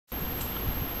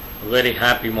Very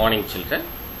happy morning, children.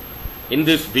 In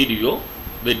this video,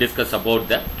 we discuss about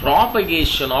the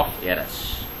propagation of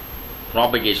errors.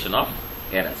 Propagation of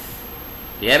errors.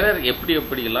 Error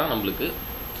எப்படிலாம் நம்மளுக்கு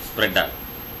spread ஆகும்.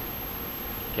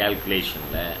 Calculation,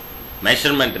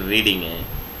 measurement reading,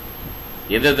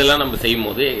 எதெல்லாம் நம்ம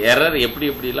செய்யும்போது error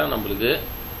எப்படிலாம் நம்மளுக்கு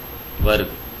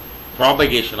வருது.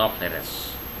 Propagation of errors.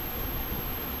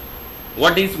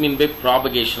 What is mean by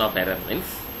propagation of error means?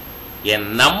 A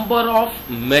number of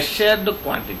measured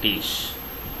quantities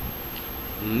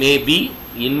may be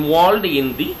involved in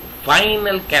the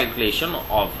final calculation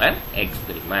of an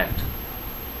experiment.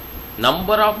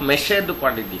 Number of measured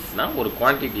quantities na ஒரு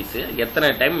quantities எத்தனை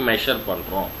time measure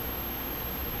பண்றோம்,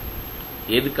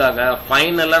 எதுக்காக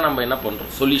ஃபைனலா நம்ம என்ன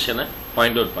பண்றோம், சொல்யூஷனை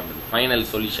find out பண்றது. ஃபைனல்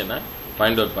சொல்யூஷனை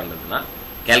ஃபைண்ட் அவுட் பண்றதுனா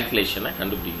calculationஐ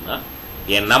கண்டுபிடிக்கணும்னா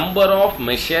a number of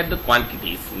measured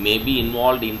quantities may be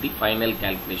involved in the final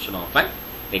calculation of an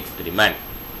experiment.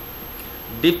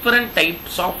 Different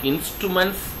types of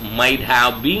instruments might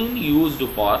have been used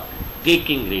for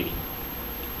taking reading.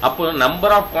 அப்போ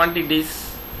number of quantities,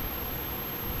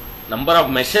 number of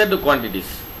measured quantities,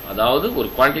 அதாவது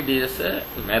ஒரு quantities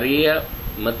நிறைய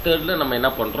மெத்தட்ல நம்ம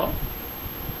என்ன பண்றோம்,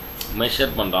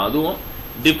 measure பண்றோம். அதுவும்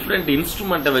different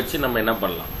instrument வச்சு நம்ம என்ன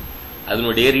பண்ணலாம்,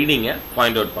 அதனுடைய ரீடிங்கை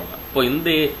ஃபைண்ட் அவுட் பண்ணலாம். இப்போ இந்த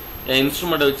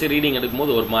இன்ஸ்ட்ருமெண்ட்டை வச்சு ரீடிங்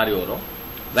எடுக்கும்போது ஒரு மாதிரி வரும்,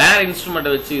 வேற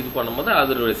இன்ஸ்ட்ருமெண்ட்டை வச்சு இது பண்ணும்போது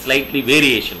அதோட ஸ்லைட்லி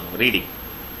வேரியேஷன் ஆகும் reading.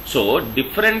 So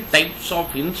different types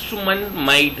of instrument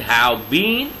might have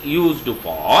been used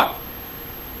for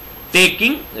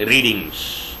taking readings.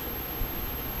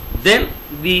 Then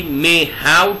we may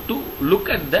have to look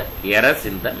at the errors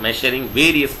in the measuring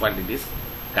various quantities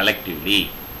collectively.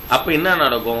 அப்போ என்ன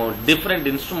நடக்கும், டிஃப்ரெண்ட்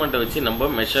இன்ஸ்ட்ருமெண்ட்டை வச்சு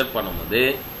நம்ம measure பண்ணும்போது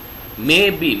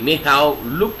may have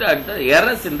looked at the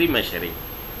errors in the measuring.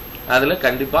 அதுல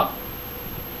கண்டிப்பா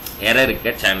error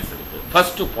இருக்க chance இருக்கு.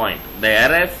 First point, the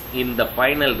errors in the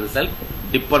final result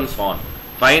depends on.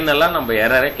 ஃபைனலா நம்ம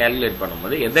எரரை கால்குலேட்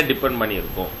பண்ணும்போது எதை டிபெண்ட் பண்ணி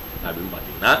இருக்கும் அப்படின்னு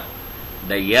பாத்தீங்கன்னா,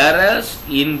 the errors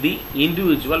in the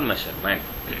individual measurement.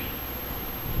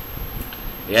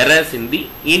 Errors in the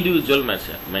individual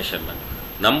measurement.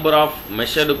 Number of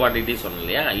measured quantity சொன்னோம்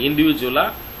இல்லையா, இண்டிவிஜுவலா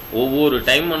ஒவ்வொரு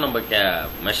டைமும் நம்ம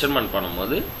மெஷர்மெண்ட்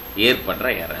பண்ணும்போது ஏற்படுற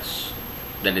errors.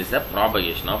 That is the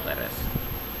propagation of errors.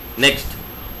 Next,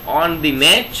 on the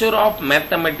nature of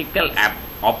mathematical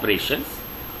operations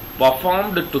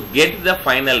performed to get the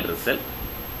final result.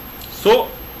 So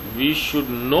we should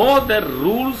know the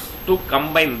rules to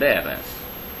combine the errors.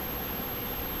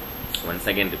 Once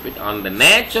again repeat, on the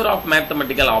nature of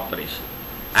mathematical operation.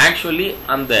 Actually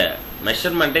அந்த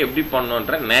மெஷர்மெண்ட்டை எப்படி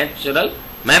பண்ணணுன்ற natural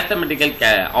mathematical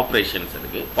operations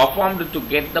இருக்கு. Performed to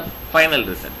get the final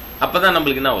result. அப்பதான்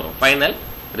நம்மளுக்கு என்ன வரும், final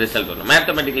result வரும்.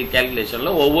 Mathematical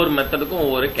கால்குலேஷன்ல ஒவ்வொரு மெத்தடுக்கும்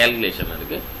ஒவ்வொரு கால்குலேஷன்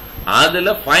இருக்கு.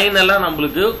 அதுல ஃபைனலா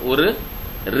நம்மளுக்கு ஒரு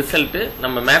ரிசல்ட்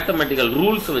நம்ம மேத்தமெட்டிக்கல்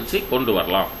ரூல்ஸ் வச்சு கொண்டு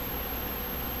வரலாம்.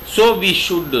 So we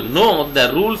should know the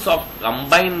rules of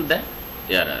combine the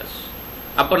errors.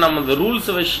 அப்ப நம்ம இந்த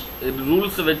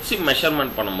ரூல்ஸ் வச்சு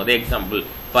மெஷர்மெண்ட் பண்ணும்போது, எக்ஸாம்பிள்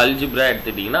அல்ஜிப்ரா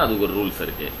எடுத்துட்டீங்கன்னா அதுக்கு ஒரு ரூல்ஸ்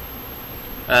இருக்கு.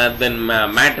 தென்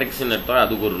மேட்ரிக்ஸ்ன்னு எடுத்தா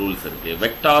அதுக்கு ஒரு ரூல்ஸ் இருக்கு,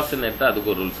 வெக்டார்ஸ்ன்னு எடுத்தா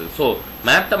அதுக்கு ஒரு ரூல்ஸ் இருக்கு. ஸோ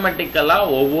மேத்தமெட்டிக்கலா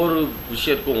ஒவ்வொரு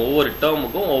விஷயத்துக்கும் ஒவ்வொரு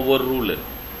டேர்முக்கும் ஒவ்வொரு ரூல்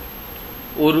இருக்கு,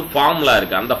 ஒரு ஃபார்முலா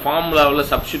இருக்கு. அந்த ஃபார்முலாவில்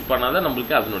சப்ஸ்டியூட் பண்ணாதான்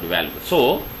நம்மளுக்கு அதனுடைய வேல்யூ. ஸோ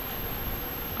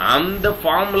அந்த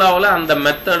ஃபார்முலாவில் அந்த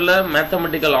மெத்தட்ல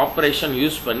மேத்தமெட்டிக்கல் ஆப்ரேஷன்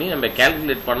யூஸ் பண்ணி நம்ம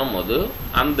கால்குலேட் பண்ணும்போது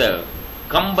அந்த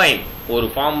கம்பைன் ஒரு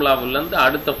ஃபார்முலாவில இருந்து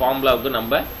அடுத்த ஃபார்முலாவுக்கு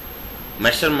நம்ம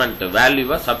மெஷர்மெண்ட்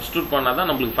வேல்யூவை சப்ஸ்டியூட் பண்ணாதான்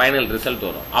நம்மளுக்கு ஃபைனல் ரிசல்ட்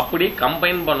வரும். அப்படி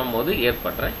கம்பைன் பண்ணும்போது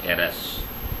ஏற்படுற எரர்ஸ்,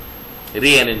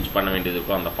 ரீஅரேஞ்ச் பண்ண வேண்டியது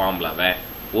இருக்கும் அந்த ஃபார்முலாவை.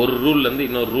 ஒரு ரூல்ல இருந்து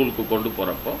இன்னொரு ரூலுக்கு கொண்டு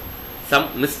போறப்போ some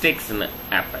mistakes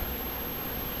happen.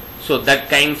 So that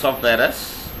kinds of errors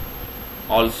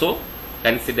also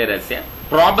consider as a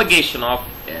propagation of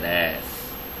errors.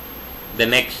 The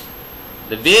next,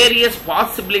 the various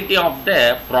possibility of the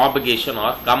propagation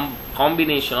or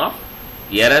combination of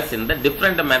errors in the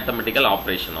different mathematical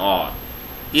operation. or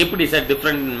எப்படி sir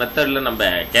different மெத்தட்ல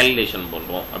நம்ம calculation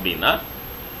பண்றோம் அப்படின்னா,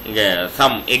 இங்க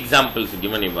some examples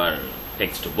given in our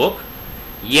text book.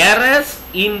 Errors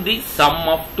in the sum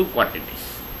of two quantities.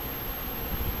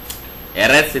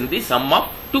 Errors in the sum of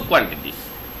two quantities.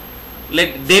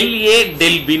 Let del A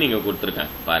del B நீங்க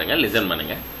கொடுத்திருக்காங்க பாருங்க, listen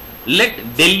பண்ணுங்க. Let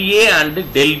del A and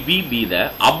del B be the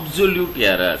absolute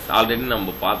errors. Already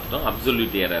நம்ம பார்த்துட்டோம்.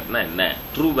 Absolute எரர்னா என்ன,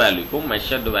 true வேல்யூக்கும்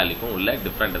measured வேல்யூக்கும் உள்ள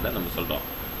different தான் நம்ம சொல்றோம்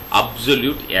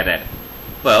அப்சல்யூட் எரர்.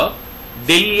 இப்போ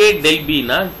del A del B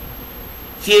னா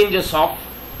சேஞ்சஸ் ஆஃப்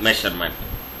மெஷர்மெண்ட்,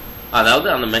 அதாவது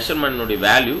அந்த மெஷர்மெண்ட்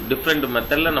வேல்யூ டிஃபரெண்ட்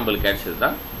மெத்தட்ல நம்மளுக்கு கிடைச்சது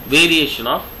தான்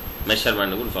variation of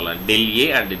measurement. Del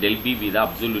A and del B be the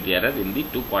absolute error in the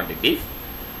two quantities.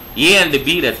 A and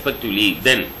B respectively,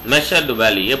 then measured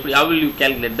value. How will you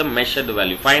calculate the measured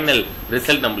value? Final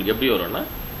result நம்மளுக்கு எப்படி வரும்னா,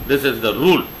 this is the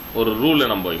rule. ஒரு rule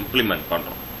நம்ம implement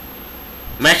பண்றோம்.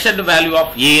 Measured value of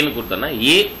A ன்னு கொடுத்தோம்னா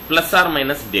A plus or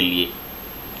minus del A.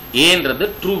 A ன்றது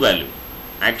true value.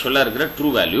 Actually இருக்கிற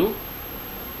true value.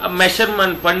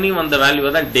 Measurement பண்ணி வந்த வேல்யூ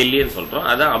தான் del A ன்னு சொல்றோம்.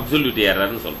 அதான் absolute error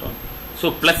ன்னு சொல்றோம். So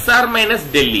plus or minus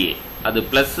del A. அது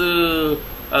plus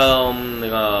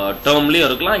டேர்ம்லயும்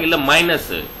இருக்கலாம் இல்ல மைனஸ்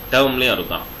டேர்ம்லயும்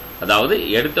இருக்கலாம். அதாவது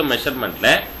எடுத்த மெஷர்மெண்ட்ல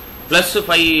பிளஸ்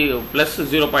 5 பிளஸ்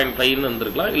 0.5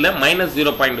 வந்திருக்கலாம் இல்ல மைனஸ்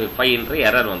 0.5 என்ற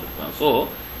எரர் வந்திருக்கலாம். So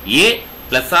A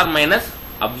plus R minus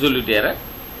absolute error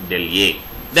del A.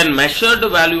 Then measured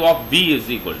value of B is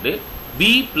equal to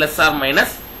be plus R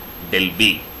minus del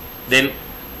B. Then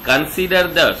consider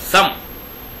the some.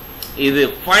 இது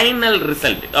final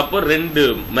result. அப்போ ரெண்டு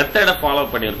மெத்தடை follow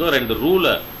பண்ணியிருக்கோம், ரெண்டு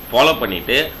ரூலை follow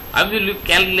பண்ணிட்டு how will you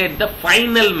calculate the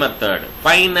final method?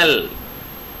 Final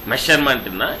measurement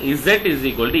na z is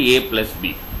equal to a plus b.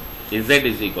 Z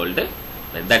is equal to,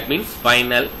 that means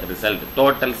final result,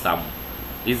 total sum.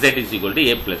 Z is equal to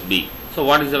a plus b. So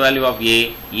what is the value of a?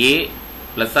 A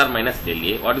plus or minus del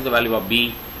a. What is the value of b?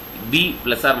 B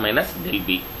plus or minus del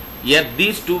b. Here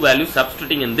these two values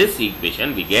substituting in this equation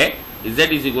we get z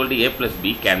is equal to a plus b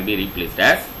can be replaced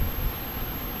as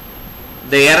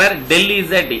the error del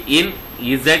z in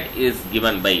z is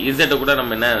given by z கூட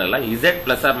நம்ம என்ன எழுதலாம், z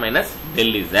plus or minus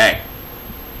del z.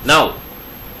 Now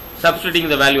substituting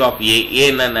the value of a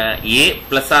என்னன்னா a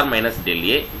plus or minus del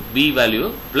a, b value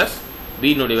plus b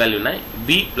நோட value என்ன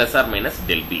b plus or minus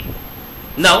del b.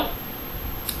 Now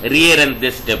rearrange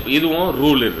this step. இதுவும்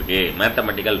rule இருக்கு,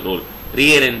 mathematical rule.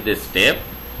 Rearrange this step.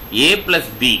 a plus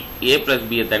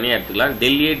b தனியா எடுத்துக்கலாம்,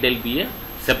 del a del b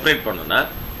separate பண்ணனும்னா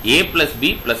a plus b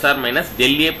plus or minus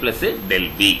del a plus del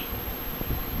b.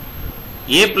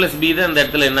 a plus b தான் இந்த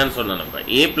இடத்துல என்னன்னு சொன்னோம் நம்ம.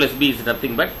 a plus b is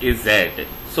nothing but z.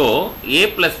 So a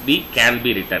plus b can be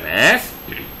written as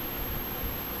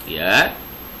here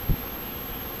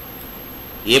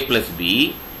a plus b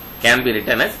can be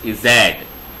written as z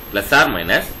plus or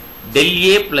minus del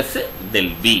a plus del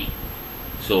b.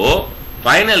 So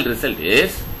final result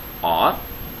is, or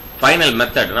final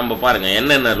method நம்ம பாருங்க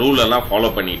என்னென்ன rule எல்லாம் follow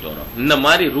பண்ணிட்டு வரோம். இந்த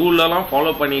மாதிரி rule எல்லாம்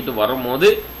follow பண்ணிட்டு வரும்போது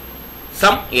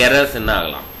சம் எரர்ஸ் என்ன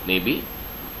ஆகலாம், மேபி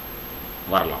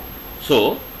வரலாம். So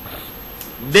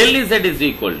del z is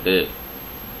equal to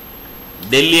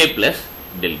del a plus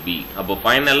del b. அப்போ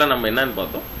ஃபைனலா நம்ம என்னன்னு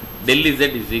பார்த்தோம், del z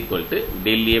is equal to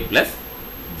del a plus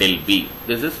del b.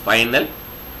 This is final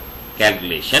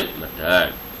calculation method.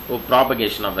 So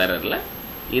propagation of errorல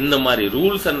இந்த மாதிரி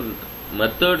rules and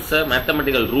methods,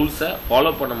 mathematical rules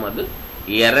follow பண்ணும்போது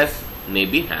errors may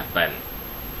be happen.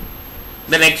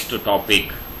 The next topic,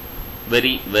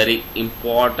 very very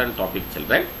important topic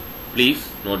children, please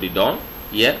note it down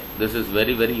here. This is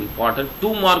very very important.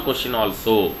 2 more question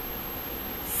also.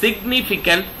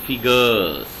 Significant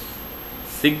figures.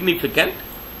 Significant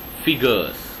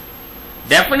figures.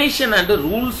 Definition and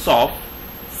rules of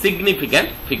significant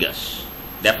figures.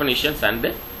 Definitions and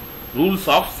rules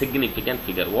of significant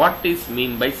figure. What is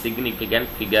mean by significant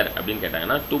figure அப்படின்னு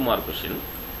கேட்டாங்கன்னா 2 more question.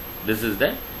 This is the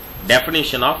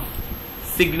definition of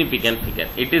significant figure.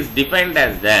 It is defined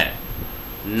as the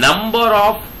number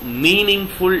of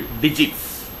meaningful digits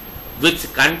which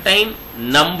contain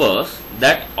numbers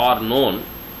that are known,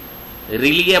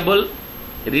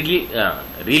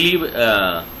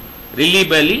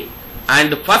 reliably and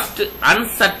first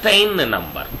uncertain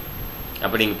number.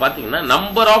 அப்படிங்க பாத்தீங்கன்னா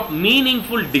number of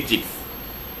meaningful digits.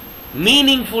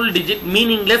 Meaningful digit,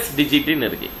 meaningless digit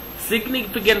இருக்கு.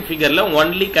 Significant ஃபிகர்ல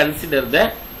only consider the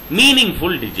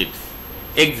meaningful digits.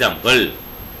 Example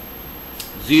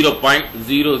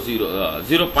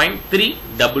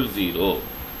 0.300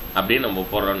 அப்படின்னு நம்ம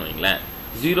போடுறோம்னு வைங்களேன்.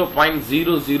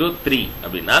 0.003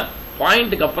 அப்படின்னா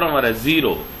பாயிண்ட்டுக்கு அப்புறம் வர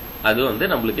 0 அது வந்து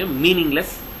நம்மளுக்கு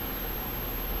மீனிங்லெஸ்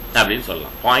அப்படின்னு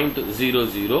சொல்லலாம்.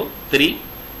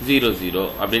 0.00300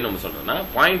 அப்படின்னு நம்ம சொல்றோம்னா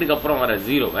பாயிண்ட்டுக்கு அப்புறம் வர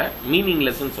 0வை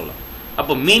மீனிங்லெஸ் சொல்லலாம்.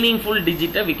 அப்போ meaningful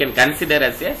டிஜிட்டை we can consider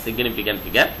as a significant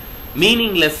figure.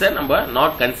 meaningless நம்ம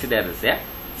not consider as a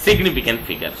significant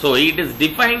figure. So it is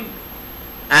defined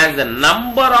as the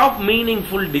number of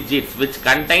meaningful digits which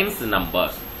contains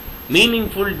numbers.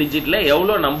 meaningful digitல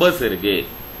எவ்வளவு நம்பர்ஸ் இருக்கு,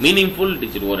 meaningful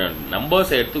digit ஒரு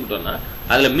numbers எடுத்துக்கிட்டோம்னா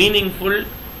அதுல meaningful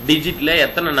டிஜிட்ல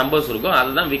எத்தனை numbers இருக்கும்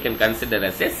அதுதான் we can consider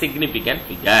as a significant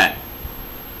figure.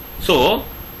 So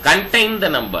contain the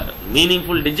number,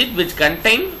 meaningful digit which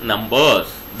contain numbers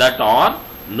that are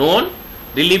known,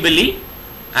 reliably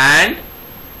and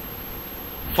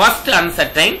first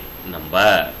uncertain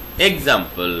number.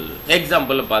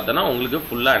 example பார்த்தனா உங்களுக்கு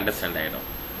ஃபுல்லா அண்டர்ஸ்டாண்ட் ஆயிடும்.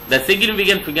 The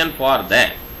significant figure for the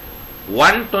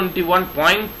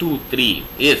 121.23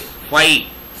 is 5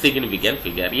 significant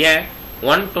figure. Yeah,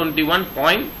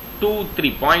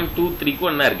 121.23 க்கு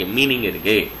என்ன இருக்கு meaning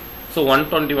இருக்கு. So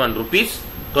 121 rupees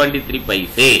 23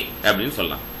 paise அப்படினு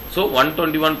சொல்லலாம். So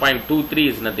 121.23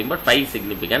 is nothing but 5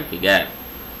 significant figure.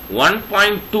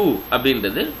 1.2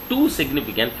 அப்படின்றது 2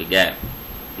 significant figure.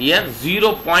 Here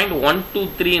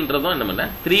 0.123 என்றதும் என்னன்னா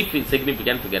 3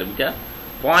 significant figure. because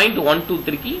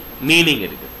 0.123 க்கு மீனிங்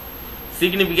இருக்கு.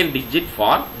 Significant digit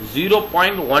for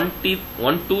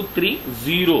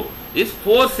 0.1230 is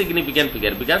 4 significant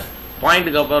figure because point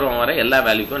க்கு அப்புறம் வர எல்லா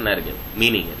வேல்யூக்கும் என்ன இருக்கு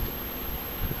மீனிங் இருக்கு.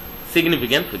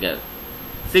 Significant figure.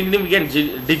 Significant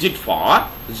digit for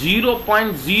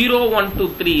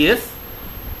 0.0123 is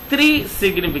 3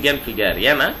 significant figure.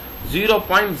 ஏன்னா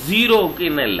 0.0 க்கு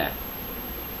என்ன இல்ல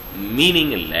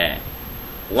மீனிங் இல்ல.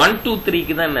 123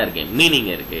 க்கு தான் என்ன இருக்கு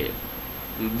மீனிங் இருக்கு.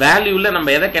 வேல்யூல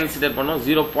நம்ம எதை கன்சிடர் பண்ணோம்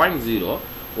 0.0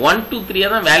 123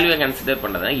 தான் வேல்யூவை கன்சிடர்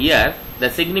பண்றதா. here the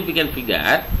significant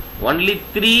figure only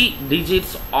 3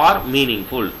 digits are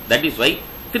meaningful. that is why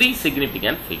 3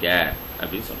 significant figure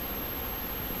அப்படி சொல்றோம்.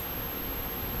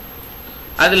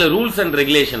 அதுல ரூல்ஸ் அண்ட்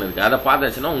ரெகுலேஷன் இருக்கு. அதை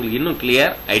பார்த்தாச்சுன்னா உங்களுக்கு இன்னும்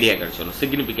கிளியர் ஐடியா கிடைச்சிடும்.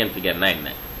 சிக்னிபிகன்ட் ஃபிகர்னா என்ன.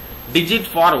 Digit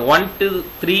for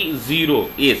 1230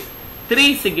 is 3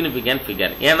 significant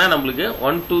figure. ஏன்னா நம்மளுக்கு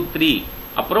 123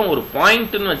 அப்புறம் ஒரு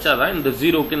பாயிண்ட்னு வச்சாதான் இந்த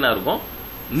ஜீரோக்கு என்ன இருக்கும்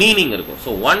மீனிங் இருக்கும். So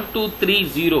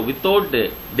 1230 without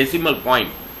decimal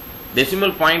point.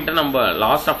 Decimal point நம்ம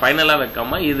லாஸ்டா ஃபைனலா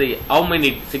வைக்காம இது how many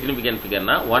significant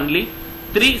figureனா only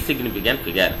 3 significant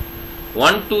figure.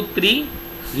 1230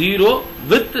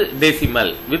 with decimal.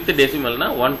 with decimal na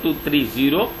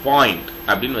 1230 point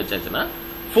அப்படின்னு வச்சாச்சுன்னா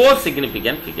 4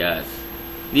 significant figures.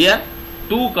 here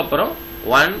 2 க்கு அப்புறம்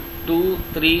 1 2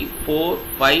 3 4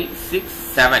 5 6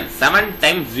 7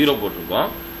 times 0 போட்டுருக்கோம்.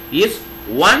 is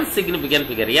 1 significant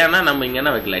figure. ஏன்னா நம்ம இங்க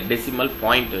என்ன வைக்கல டெசிமல்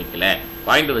பாயிண்ட் வைக்கல.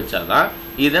 பாயிண்ட் வச்சாதான்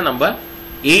இதை நம்ம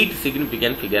 8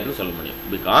 significant figure னு சொல்ல முடியும்.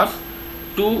 because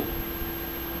 2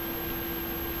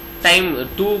 time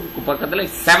 2 பக்கத்துல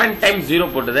 7 times 0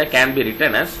 போட்டது can be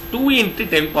written as 2 into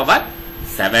 10 power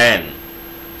 7.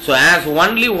 so as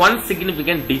only one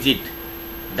significant digit,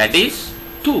 that is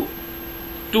 2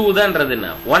 தான்ன்றது என்ன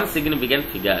 1 significant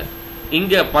figure.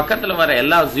 இங்க பக்கத்துல வர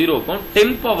எல்லா ஜீரோக்கும்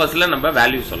 10 பவர்ஸ்ல நம்ம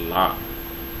வேல்யூ சொல்லலாம்.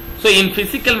 so in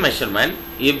physical measurement,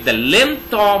 if the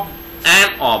length of an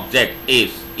object is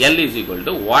L is equal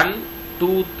to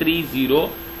 1230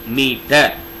 meter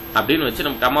அப்படின்னு வச்சு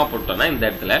நம்ம கமா போட்டோம்னா இந்த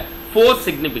இடத்துல 4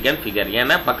 significant figure.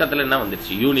 ஏன்னா பக்கத்துல என்ன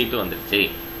வந்துருச்சு யூனிட் வந்துருச்சு.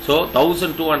 so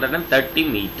 1230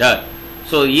 meter.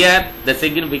 so here the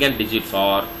significant digits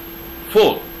are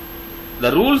 4.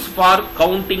 the rules for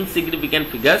counting significant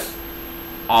figures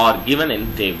are given in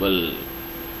table.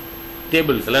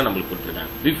 tables எல்லாம் நமக்கு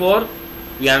கொடுத்திருக்காங்க. before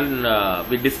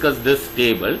we discuss this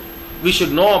table, we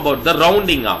should know about the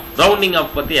rounding off. rounding off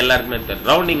பத்தி எல்லாருக்குமே தெரியும்.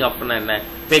 rounding off னா என்ன.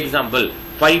 for example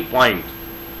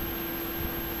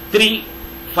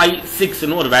 5.356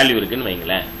 னு ஒரு வேல்யூ இருக்குன்னு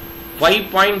வைங்களேன்.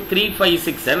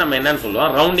 5.356 நம்ம என்னன்னு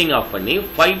சொல்லுவோம் ரவுண்டிங் ஆஃப் பண்ணி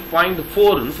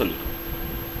 5.4 னு சொல்லிட்டோம்.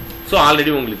 சோ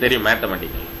ஆல்ரெடி உங்களுக்கு தெரியும்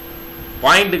மேத்தமேட்டிக்கல்.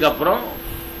 பாயிண்ட்க்கு அப்புறம்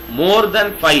more than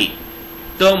 5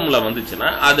 டேர்ம்ல வந்துச்சுன்னா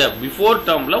அது before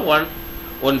டேர்ம்ல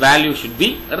one value should be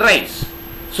raised.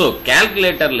 so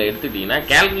calculatorல எடுத்துட்டீங்கன்னா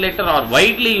calculator are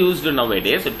widely used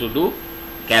nowadays to do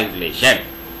calculation.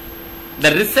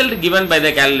 the result given by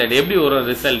the calculator எப்படி ஒரு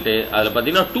ரிசல்ட் அதுல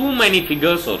பாத்தீங்கன்னா too many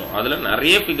figures வரும். அதுல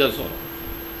நிறைய figures வரும்.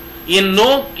 in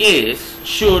no case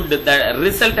should the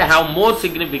result have more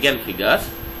significant figures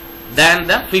than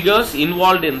the figures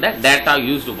involved in the data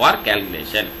used for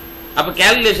calculation. அப்ப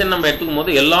calculation நம்ம எடுத்துக்கும்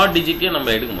போது எல்லா டிஜிட்டையும் நம்ம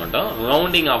எடுக்க மாட்டோம்.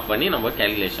 ரவுண்டிங் ஆஃப் பண்ணி நம்ம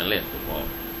calculationல எடுத்துப்போம்.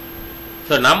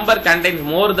 so number contains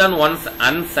more than one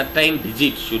uncertain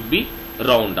digit should be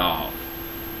round off.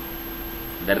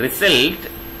 the result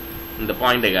இந்த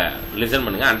பாயிண்ட் லிசன்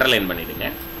பண்ணுங்க, அண்டர்லைன் பண்ணிடுங்க.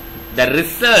 the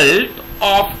result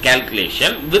of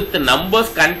calculation with numbers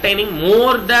containing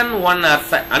more than one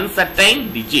uncertain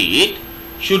digit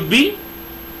should be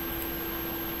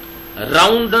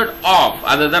rounded off.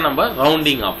 அதுதான் நம்ம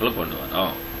rounding off ல கொண்டு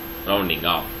வரோம். rounding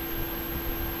off.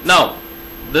 now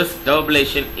this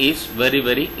tabulation is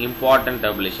very important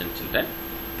tabulation, children.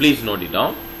 please note it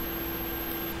down.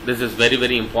 this is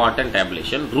very important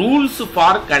tabulation. rules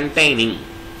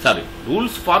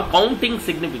for counting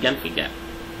significant figure.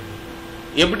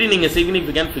 எப்படி நீங்க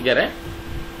significant figure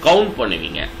count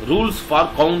பண்ணுவீங்க. rules for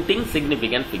counting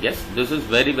significant figures. this is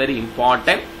very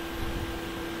important.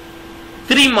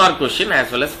 3 mark question as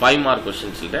well as 5 mark question,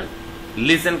 children.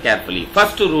 listen carefully.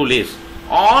 first rule is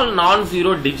all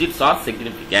non-zero digits are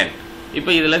significant. இப்போ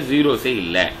இதுல zeros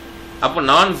இல்ல. அப்ப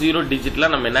non-zero digitல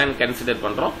நம்ம என்ன consider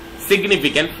பண்றோம்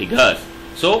significant figures.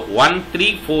 So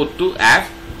 1342 as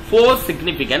 4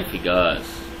 significant figures.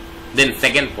 Then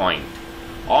second point,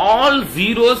 all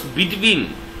zeros between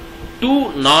two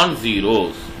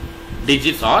non-zeros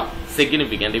digits are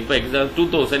significant. இப்போ example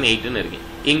 2008 ன்னு இருக்கு.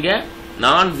 இங்க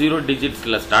non-zero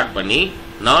digitsல start பண்ணி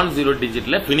non-zero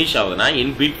digitல finish ஆகுதுனா in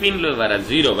betweenல வர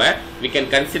zeroவை we can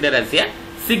consider as a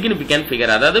significant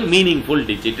figure, அதாவது meaningful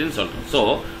digit ன்னு சொல்றோம். So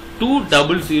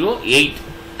 2008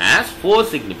 as 4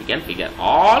 significant figure.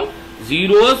 All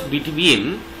zeros between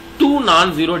two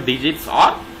non-zero digits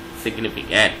are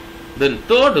significant. Then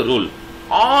third rule,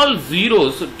 all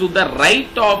zeros to the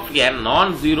right of a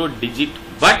non-zero digit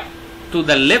but to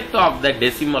the left of the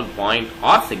decimal point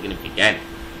are significant.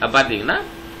 பாத்தீங்கன்னா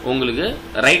உங்களுக்கு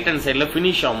right hand சைடுல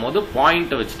finish ஆகும்போது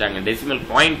point வச்சிட்டாங்க, decimal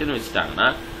பாயிண்ட்னு வச்சிட்டாங்கன்னா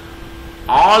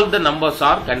all the numbers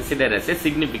are considered as a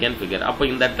significant figure. அப்ப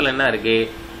இந்த இடத்துல என்ன இருக்கு?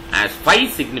 as 5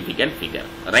 significant figure.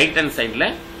 Right hand சைடுல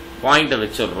பாயிண்ட்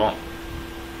வச்சிடுறோம்,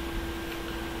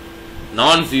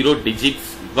 non-zero digits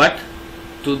but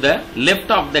to the left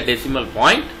of the decimal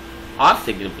point are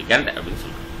significant அப்படின்னு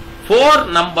சொல்றோம். for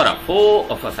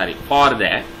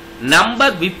the number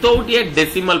without a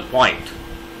decimal point,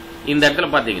 இந்த இடத்துல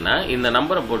பாத்தீங்கன்னா இந்த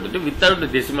நம்பரை போட்டுட்டு without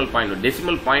decimal point,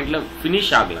 decimal pointல finish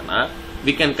ஆகலனா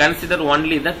we can consider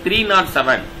only the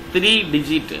 307 3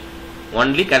 digit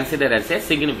only consider as a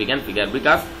significant figure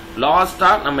because last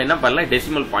நம்ம என்ன பண்ணல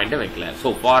decimal point வைக்கல. so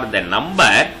for the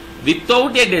number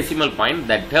without a decimal point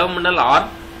the terminal or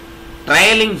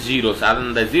trailing zeros,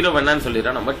 அந்த zero என்னன்னு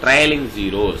சொல்லிடுறோம் நம்ம, trailing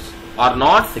zeros are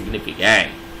not significant.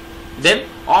 then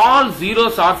all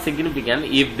zeros are significant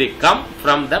if they come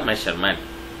from the measurement.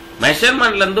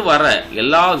 மெஷர்மெண்ட்ல இருந்து வர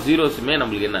எல்லா ஜீரோஸுமே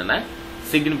நம்மளுக்கு என்னன்னா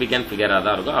சிக்னிபிகன்ட் ஃபிகரா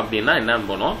தான் இருக்கும். அப்படின்னா என்னன்னு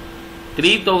போனோம்,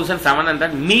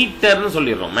 3700 மீட்டர்னு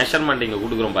சொல்லிடுறோம். மெஷர்மெண்ட் இங்க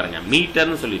கொடுக்குறோம் பாருங்க,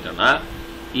 மீட்டர்னு சொல்லிட்டோம்னா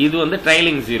இது வந்து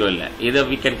ட்ரைலிங் ஜீரோ இல்ல, இதை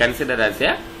we can consider as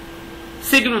a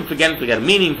significant figure,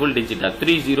 meaningful digit.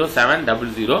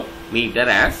 30700 meter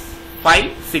as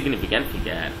 5 significant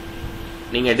figure.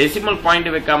 நீங்க டெசிமல் பாயிண்ட்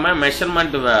வைக்காம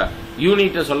மெஷர்மெண்ட்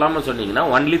யூனிட் சொல்லாம சொன்னீங்கன்னா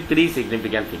only 3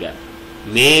 significant figure.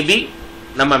 மேபி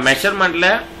நம்ம மெஷர்மெண்ட்ல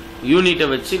யூனிட்டை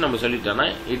வச்சு நம்ம சொல்லிட்டோம்னா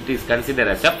it is considered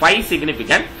as a 5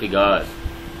 significant figures.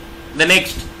 The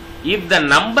next, if the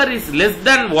number is less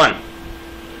than 1,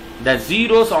 the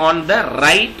zeros on the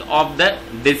right of the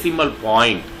decimal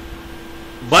point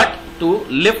but to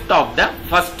left of the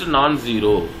first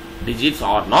non-zero digits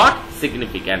are not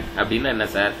significant. அப்படின்னா என்ன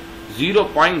sir,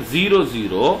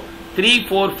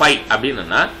 0.00345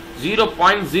 அப்படின்னா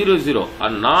 0.00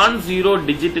 non-zero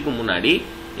digitக்கு முன்னாடி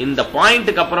இந்த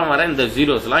பாயிண்ட்க்கு அப்புறம் வர இந்த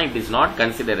ஜீரோஸ்லாம் it is not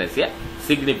considered as a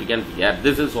significant figure.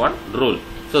 This is one rule.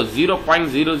 So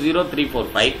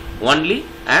 0.00345 only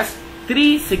as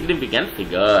 3 significant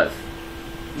figures.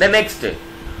 The next,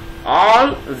 all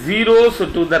zeros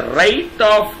to the right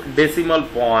of decimal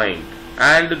point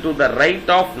and to the right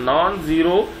of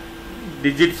non-zero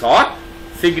digits are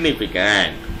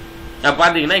significant. அப்ப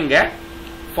பாத்தீங்கன்னா இங்க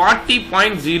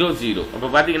 40.00, அப்ப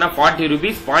பாத்தீங்கன்னா 40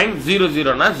 rupees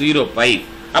 0.00 னா 05.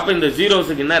 அப்ப இந்த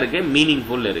ஜீரோஸ்க்கு என்ன இருக்கு,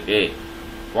 மீனிங்ஃபுல் இருக்கு.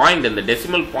 பாயிண்ட் இந்த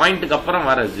டெசிமல் பாயிண்ட்க்கு அப்புறம்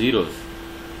வர ஜீரோஸ்,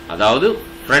 அதாவது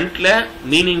ஃப்ரண்ட்ல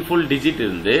மீனிங்ஃபுல் டிஜிட்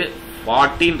இருந்து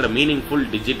 40ன்ற மீனிங்ஃபுல்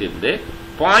டிஜிட் இருந்து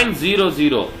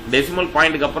 0.00 டெசிமல்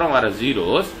பாயிண்ட்க்கு அப்புறம் வர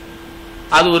ஜீரோஸ்,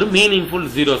 அது ஒரு மீனிங்ஃபுல்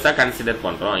ஜீரோஸா கன்சிடர்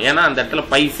பண்றோம். ஏன்னா அந்த இடத்துல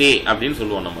பைசே அப்படின்னு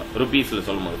சொல்லுவோம் நம்ம, ருபீஸ்ல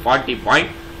சொல்லும்போது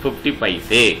 40.50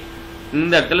 பைசே,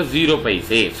 இந்த இடத்துல 0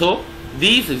 paise. So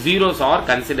these zeros are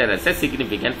considered as a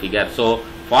significant figure. So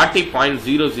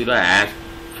 40.00 as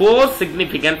 4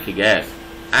 significant figures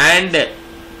and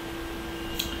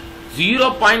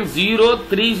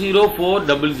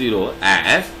 0.03040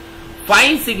 as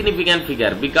 5 significant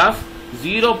figure because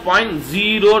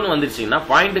 0.0 னு வந்துருச்சுன்னா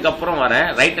பாயிண்ட்க்கு அப்புறம் வர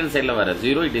ரைட் ஹேண்ட் சைடுல வர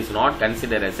 0 it is not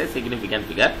considered as a significant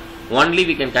figure. only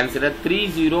we can consider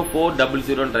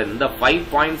 30400 ன்ற இந்த 5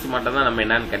 points மட்டும் தான் நம்ம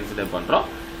என்னன்னு கன்சிடர் பண்றோம்,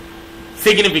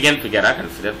 significant figure ஆ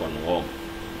கன்சிடர் பண்ணுவோம்.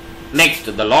 Next,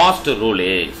 the last rule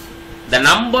is the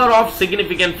number of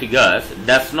significant figures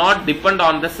does not depend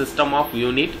on the system of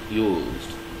unit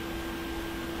used.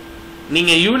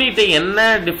 நீங்க யூனிட்டை என்ன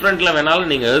டிஃபரண்ட்ல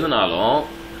வேணாலும் நீங்க எழுதினாலும்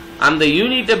அந்த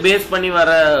யூனிட்டை பேஸ் பண்ணி வர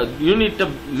யூனிட்டை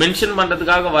மென்ஷன்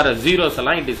பண்றதுக்காக வர ஜீரோஸ்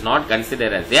எல்லாம் it is not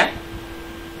considered as a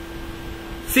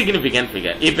significant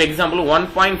figure. இப்போ எக்ஸாம்பிள்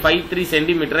 1.53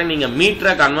 சென்டிமீட்டரை நீங்க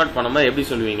மீட்டரை கன்வெர்ட் பண்ணும்போது எப்படி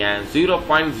சொல்லுவீங்க,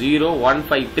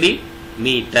 0.0153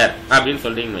 மீட்டர் அப்படின்னு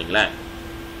சொல்றீங்கன்னு வைங்களேன்.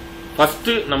 ஃபர்ஸ்ட்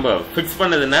நம்ம fix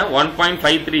பண்ணதுன்னா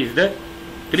 1.53 is the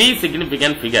 3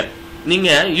 significant figure. நீங்க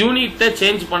யூனிட்டை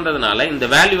சேஞ்ச் பண்றதுனால இந்த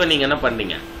வேல்யூவை நீங்க என்ன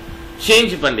பண்றீங்க,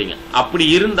 சேஞ்ச் பண்றீங்க. அப்படி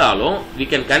இருந்தாலும் we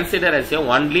can consider as a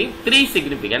only 3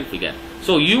 significant figure.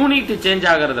 So unit change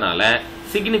ஆகிறதுனால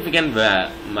significant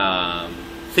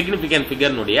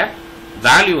figure nuடைய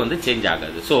value வந்து change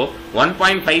ஆகாது. So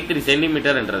 1.53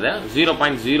 centimeter என்றத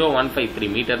 0.0153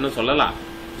 meter னு சொல்லலாம்.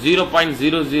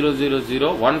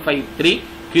 0.0000153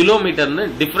 kilometer னு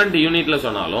different unitல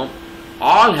சொன்னாலும்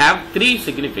all have three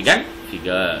significant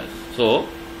figures. So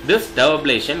this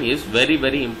tabulation is very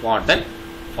important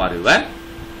for your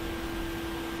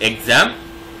exam.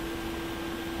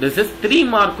 This is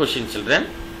 3 mark question, children.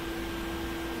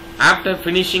 After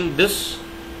finishing this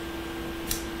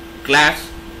class,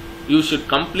 you should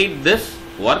complete this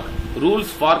work. Rules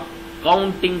for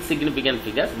counting significant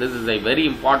figures. This is a very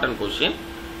important question.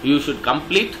 You should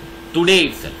complete today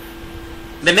itself.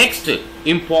 The next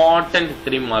important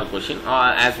 3 mark question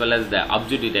as well as the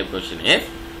objective type question is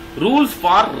rules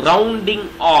for rounding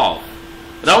off.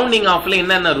 Rounding off la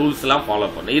enna rules la follow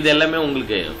பண்ணனும். இது எல்லாமே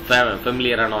உங்களுக்கு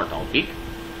familiar ஆன topic.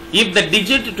 If the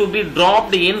digit to be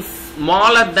dropped in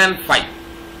smaller than 5,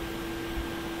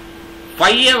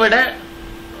 5 விட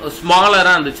smaller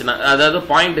இருந்துச்சுனா, அதாவது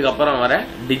point க்கு அப்புறம் வர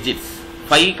digits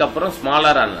 5 க்கு அப்புறம்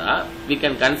smaller ஆனா we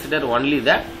can consider only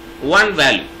the one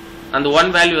value. And the one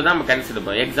value தான் நம்ம consider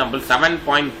பண்ணுவோம். Example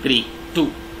 7.32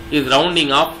 is rounding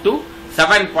off to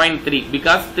 7.3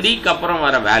 because 3 க்கு அப்புறம்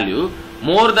வர value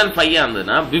more than 5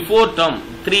 ஆனதுனா before term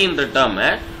 3 என்ற term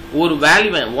ஒரு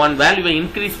வேல்யூ one value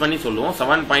increase பண்ணி சொல்லுவோம்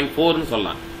 7.4 னு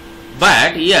சொல்லலாம்.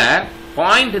 But here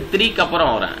 0.3 க்கு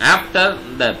அப்புறம் வர after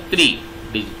the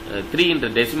 3 என்ற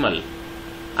decimal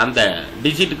அந்த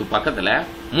digit க்கு பக்கத்துல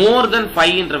more than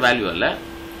 5 என்ற வேல்யூ இல்ல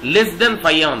less than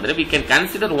 5 வந்து we can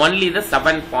consider only the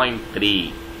 7.3.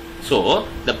 So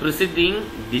the preceding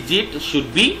digit should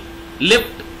be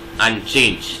left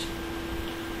unchanged.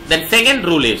 The second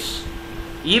rule is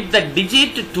if the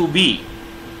digit to be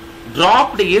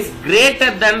dropped is greater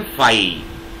than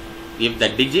 5, if the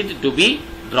digit to be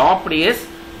dropped is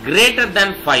greater than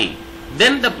 5,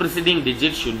 then the preceding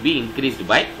digit should be increased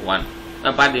by 1.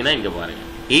 பாத்தீங்கன்னா இங்க பாருங்க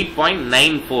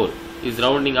 8.94 is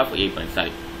rounding off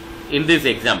 8. In this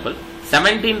example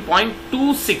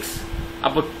 17.26,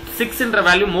 அப்போ 6 என்ற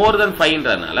value more than 5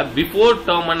 என்றனால before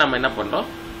term நம்ம என்ன பண்றோம்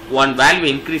one value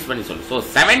increase பண்ணி சொல்றோம். So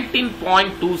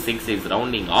 17.26 is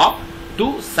rounding off to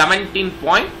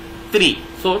 17.3.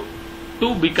 So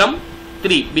 2 become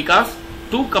 3 because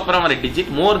 2 க்கு அப்புறம் வர digit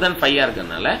more than 5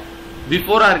 இருக்கறனால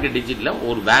before இருக்க digitல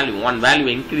ஒரு value one value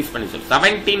increase பண்ணி சொல்றோம்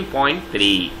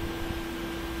 17.3.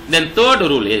 Then third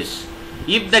rule is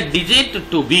if the digit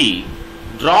to be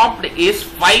dropped is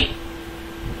 5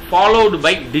 followed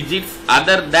by digits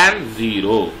other than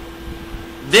 0,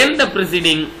 then the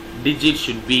preceding digit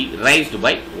should be raised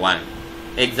by 1.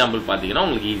 Example பாத்தீங்கன்னா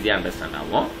உங்களுக்கு ஈஸியா understand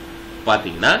ஆகும்.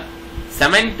 பாத்தீங்கன்னா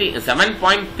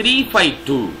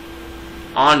 7.352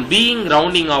 on being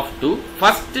rounding off to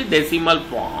first decimal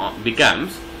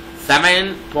becomes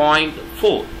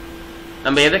 7.4.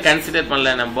 நம்ம எதை consider பண்ணல,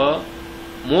 நம்ம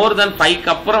more than 5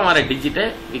 க்கு அப்புறம் வர டிஜிட்டை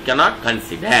we cannot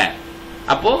consider.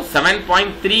 அப்போ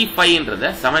 7.35 என்றத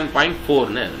 7.4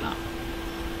 னு எழுதலாம்.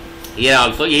 Here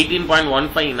also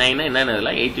 18.159 என்னன்னு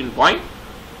எழுதலாம்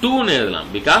 18.2 னு எழுதலாம்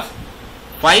because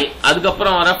 5 அதுக்கு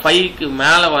அப்புறம் வர 5 க்கு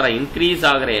மேல வர increase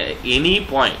ஆகற any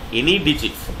point any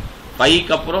digits 5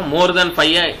 க்கு அப்புறம் more than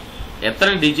 5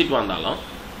 எத்தனை டிஜிட் வந்தாலும்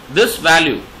this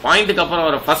value பாயிண்ட் க்கு அப்புறம்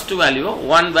வர ஃபர்ஸ்ட் வேல்யூ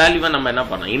one வேல்யூவை நம்ம என்ன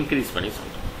பண்ணலாம் இன்கிரீஸ் பண்ணி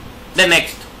சொல்றோம். The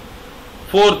next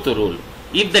fourth rule,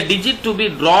 if the digit to be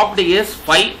dropped is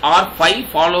 5 or 5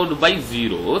 followed by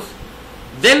zeros,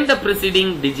 then the preceding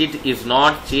digit is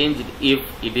not changed if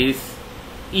it is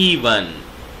even.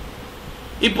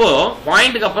 இப்போ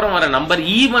பாயிண்ட்க்கு அப்புறம் வர நம்பர்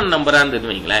ஈவன் நம்பரா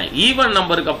இருந்துன்னு வைங்களேன், ஈவன்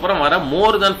நம்பருக்கு அப்புறம் வர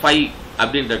more than 5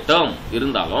 அப்படின்ற டேர்ம்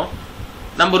இருந்தாலும்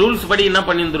நம்ம ரூல்ஸ் படி என்ன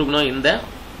பண்ணியிருந்திருக்கணும், இந்த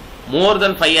more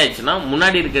than 5 ஆயிடுச்சுன்னா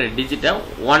முன்னாடி இருக்கிற டிஜிட்டை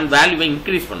one வேல்யூவை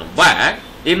இன்க்ரீஸ் பண்ணும். பட்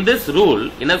இன் திஸ் ரூல்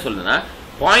என்ன சொல்லுதுன்னா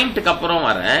பாயிண்ட்க்கு அப்புறம்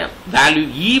வர value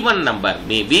even number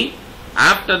maybe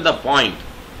after the point,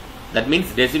 that means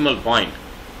decimal point,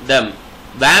 the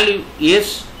value is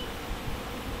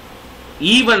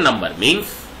even number means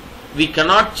we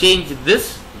cannot change this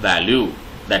value.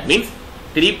 That means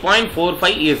 3.45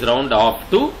 is round off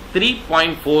to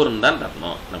 3.4 தான்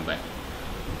தரணும் நம்ம.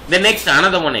 The next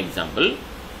another one example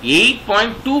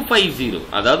 8.250,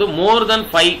 அதாவது more than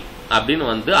 5 அப்படின்னு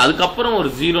வந்து அதுக்கு அப்புறம் ஒரு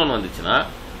 0 ன்னு வந்துச்சுன்னா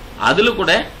அதுல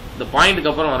கூட the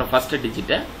பாயிண்ட்க்கு அப்புறம் வர first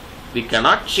டிஜிட்டை we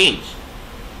cannot change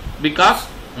because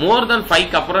more than 5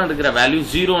 க்கு அப்புறம் இருக்கிற value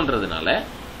 0 ன்றதுனால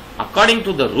according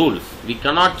to the rules we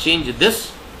cannot change this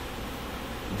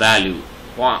value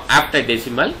after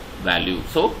decimal value.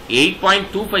 So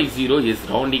 8.250 is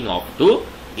rounding off to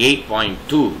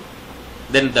 8.2.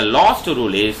 Then the last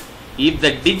rule is if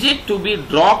the digit to be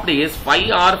dropped is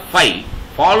 5 or 5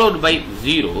 followed by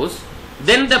zeros,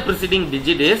 then the preceding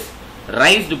digit is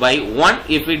raised by 1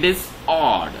 if it is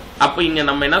odd. அப்ப இங்க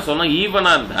நம்ம என்ன சொன்னோம்,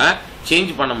 ஈவனா இருந்தா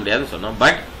change பண்ண முடியாது சொன்னோம்,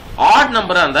 but add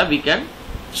நம்பரா இருந்தா we can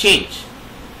change.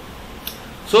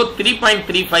 So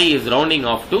 3.35 is rounding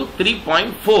off to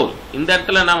 3.4. இந்த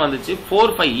இடத்துல என்ன வந்துச்சு,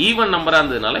 45 ஈவன் நம்பரா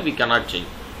இருந்ததுனால we cannot change,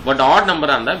 but odd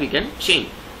நம்பரா இருந்தா we can change.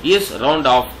 Is round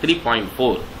off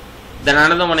 3.4. Then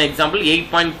another one example,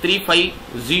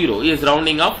 8.350 is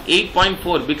rounding off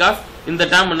 8.4 because இந்த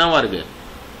term என்னவா இருக்கு,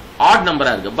 odd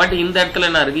நம்பரா இருக்கு, பட் இந்த இடத்துல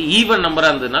என்ன இருக்கு, ஈவன் நம்பரா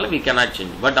இருந்ததுனால we cannot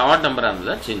change, but odd நம்பரா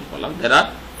இருந்ததா சேஞ்ச் பண்ணலாம். There are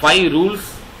 5 rules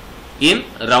in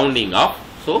rounding off,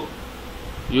 so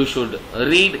you should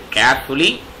read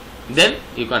carefully, then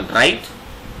you can write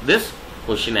this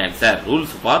question answer,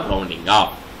 rules for rounding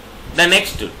off. The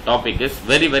next topic is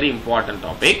very important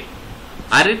topic,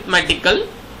 arithmetical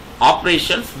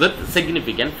operations with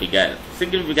significant figure.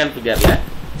 Significant figure la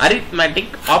arithmetic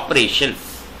operations,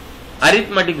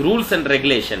 arithmetic rules and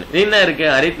regulation. என்ன இருக்கு,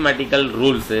 arithmetical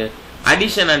rules,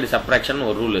 addition and subtraction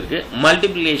ஒரு rule இருக்கு,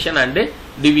 multiplication and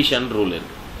division rule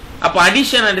இருக்கு. அப்ப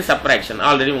addition and subtraction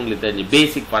already உங்களுக்கு தெரிஞ்சு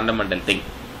basic fundamental thing,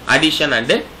 addition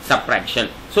and subtraction.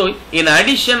 So in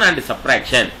addition and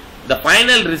subtraction the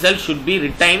final result should be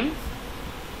retained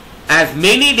as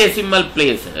many decimal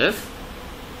places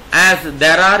as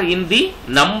there are in the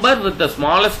number with the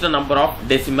smallest number of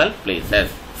decimal places.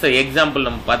 So example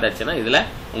நம்ம பார்த்தாச்சுன்னா இதுல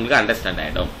உங்களுக்கு understand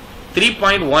ஆயிடும்.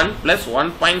 3.1 plus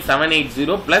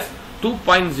 1.780 plus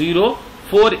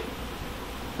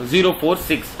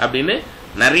 2.04046 அப்படின்னு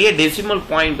நிறைய decimal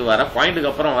point வர, பாயிண்ட்டுக்கு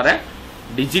அப்புறம் வர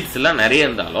டிஜிட்ஸ் எல்லாம் நிறைய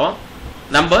இருந்தாலும்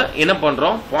நம்ம என்ன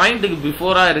பண்றோம், பாயிண்ட்டுக்கு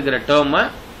பிஃபோரா இருக்கிற டேர்மை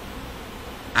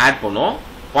ஆட் பண்ணுவோம்,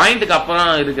 பாயிண்ட்டுக்கு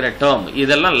அப்புறம் இருக்கிற டேர்ம்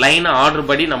இதெல்லாம் லைன் ஆர்டர்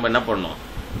படி நம்ம என்ன பண்ணோம்,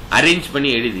 அரேஞ்ச் பண்ணி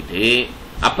எழுதிட்டு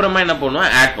அப்புறமா என்ன பண்ணுவோம்,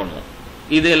 ஆட் பண்ணுவோம்.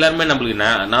 இது எல்லாருமே நம்மளுக்கு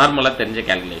நார்மலா தெரிஞ்ச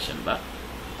கால்குலேஷன் தான்.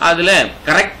 அதுல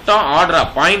கரெக்டா ஆர்டரா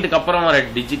பாயிண்ட்டுக்கு அப்புறம் வர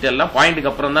டிஜிட் எல்லாம்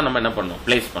பாயிண்ட்டுக்கு அப்புறம் தான் நம்ம என்ன பண்ணோம்,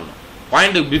 பிளேஸ் பண்ணோம்.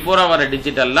 பாயிண்ட்டுக்கு பிஃபோரா வர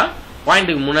டிஜிட் எல்லாம்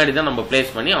பாயிண்ட்டுக்கு முன்னாடி தான் நம்ம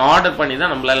பிளேஸ் பண்ணி ஆர்டர் பண்ணி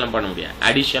தான் நம்மளால என்ன பண்ண முடியும்,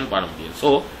 அடிஷன் பண்ண முடியும். So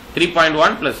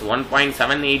 3.1 plus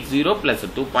 1.780 plus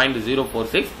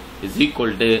 2.046 is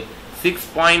equal to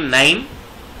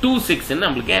 6.926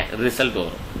 நம்மளுக்கு ரிசல்ட்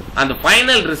வரும். அந்த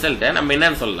ஃபைனல் ரிசல்ட்டை நம்ம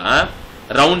என்னன்னு சொல்லலாம்,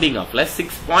 ரவுண்டிங் ஆஃப்ல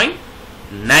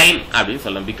 6.9 அப்படின்னு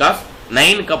சொல்லலாம். பிகாஸ்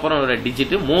 9க்கு அப்புறம் ஒரு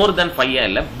டிஜிட் மோர் தென் 5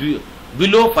 இல்ல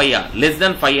below 5 less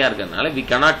than 5 இருக்கறனால we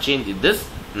cannot change this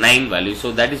 9 value. So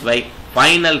that is why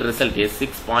final result is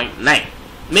 6.9.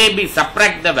 Maybe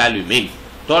subtract the value, means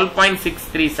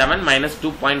 12.637 minus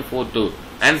 2.42.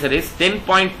 Answer is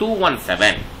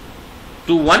 10.217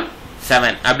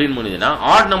 அப்படின்னு முடிஞ்சதுன்னா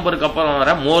ஆட் நம்பருக்கு அப்புறம்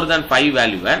வர மோர் தென் 5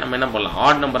 வேல்யூவை நம்ம என்ன பண்ணலாம்,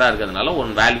 ஆட் நம்பரா இருக்கிறதுனால ஒரு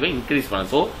வேல்யூவை இன்க்ரீஸ்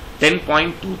பண்ணலாம். So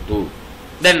 10.22.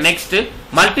 Then next,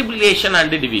 multiplication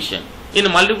and division. In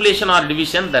multiplication or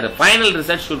division, the final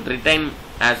result should retain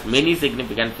as many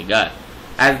significant figures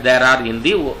as there are in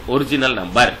the original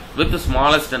number with the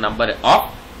smallest number of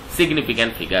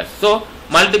significant figures. So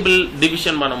multiple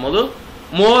division பண்ணும்போது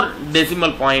more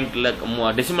decimal pointல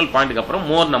decimal pointக்கு அப்புறம்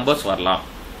more numbers வரலாம்,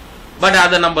 but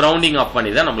அதை நம்ம rounding off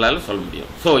பண்ணி தான் நம்மளால சொல்ல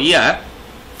முடியும். So here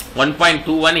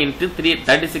 1.21 into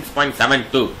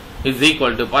 36.72 is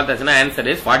equal to பார்த்தாச்சுன்னா answer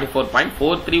is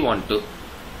 44.4312.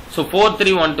 So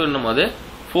 4312 போது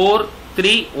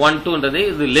 4312ன்றது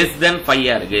இது லெஸ் தென்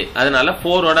 5 இருக்கு, அதனால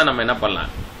 4ஓட நம்ம என்ன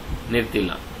பண்ணலாம்,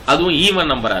 நிறுத்திடலாம். அதுவும் ஈவன்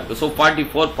நம்பரா இருக்கு. So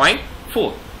 44.4.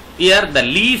 Here the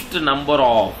least number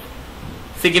of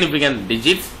significant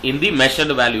digits in the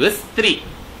measured value is 3.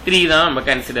 3 தான் நம்ம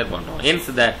கன்சிடர் பண்றோம். Hence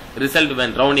the result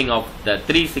when rounding of the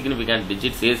 3 significant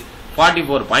digits is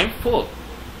 44.4.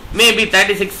 Maybe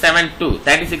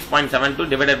 36.72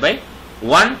 divided by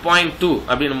 1.2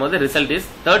 அப்படினும் போது result is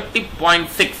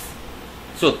 30.6.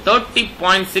 So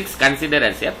 30.6 consider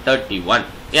as a 31.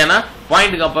 ஏனா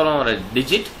பாயிண்ட்க்கு அப்புறம் ஒரு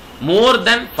digit more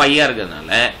than 5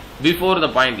 இருக்கிறதுனால before the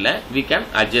pointல we can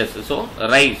adjust. So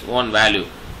raise one value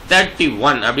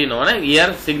 31 அப்படினோனா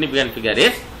here significant figure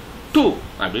is 2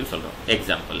 அப்படினு சொல்றோம்.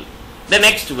 Example. The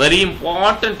next very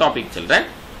important topic children,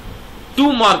 2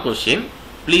 mark question,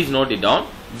 please note it down.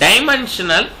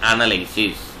 Dimensional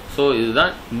analysis. So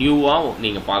இதுதான் நியூவா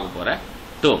நீங்க பார்க்க போற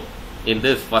term. In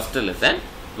this first lesson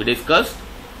we discussed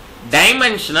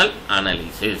dimensional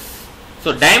analysis. So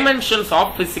dimensions of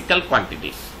physical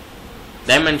quantities.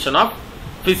 Dimension of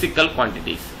physical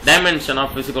quantities. Dimension of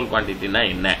physical quantity na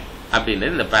enna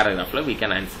அப்படின்றது இந்த paragraphல we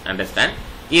can understand.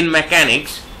 In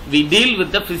mechanics we deal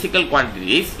with the physical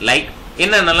quantities like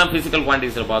என்னென்னலாம் physical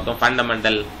quantities பார்த்தோம்,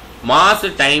 fundamental, mass,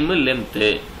 time, length,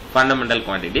 fundamental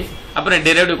quantities. அப்புறம்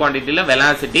derivative quantityல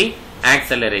velocity,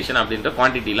 acceleration அப்படின்ற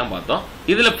quantity எல்லாம் பார்த்தோம்.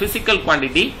 இதுல physical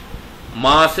quantity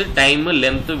mass, time,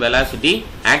 length, velocity,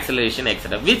 acceleration,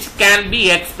 etc., which can be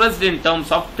expressed in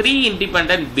terms of three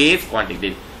independent base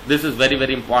quantities. This is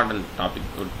very important topic,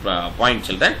 point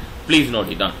children. Please note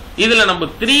it down. Idhula number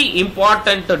three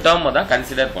important term da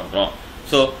consider pandrom.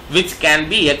 So which can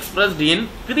be expressed in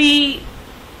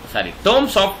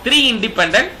terms of three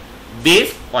independent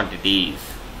base quantities.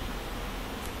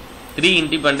 Three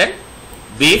independent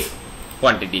base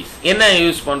quantities. Enna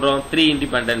use pandrom? Three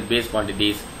independent base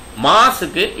quantities. Mass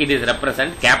ku it is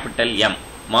represent capital M.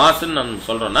 Mass nu nam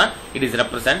solrona it is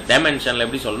represent dimension la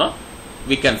eppadi solnom?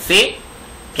 We can say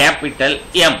capital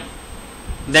M.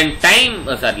 Then time,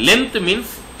 length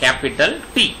means capital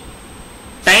T.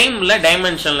 Time la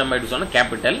dimension la eppadi solnom?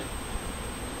 Capital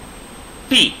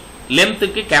T. Length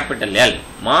ku capital L.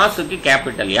 Mass ku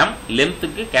capital M. Length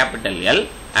ku capital L.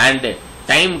 And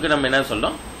time ku nam enna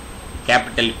solrom?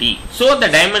 Capital T. So the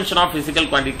dimension of physical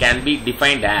quantity can be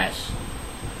defined as,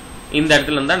 இந்த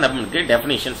இடத்துல இருந்தா நமக்கு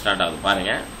definition start ஆகுது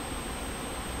பாருங்க.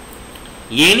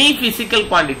 Any physical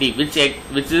quantity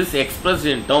which is expressed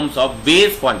in terms of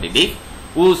base quantity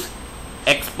whose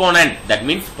exponent, that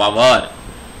means power,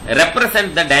 represent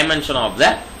the dimension of the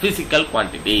physical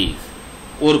quantities.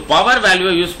 ஒரு power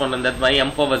value use பண்றது, that by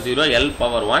m power 0, l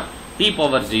power 1, t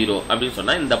power 0 அப்படி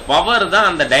சொன்னா இந்த power தான்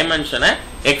அந்த dimension-ஐ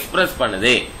express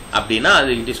பண்ணுது அப்படினா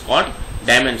அது it is called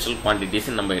dimensional quantities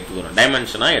நம்ம எடுத்துக்கிறோம்.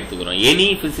 dimension-ஆ எடுத்துக்கிறோம். Any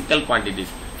physical quantities,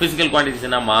 physical quantities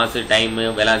na mass, time,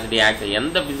 velocity, acceleration,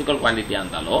 எந்த physical quantity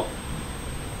இருந்தாலும்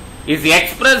is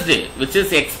expressed, which is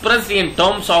expressed in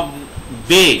terms of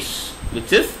base,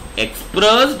 which is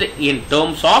expressed in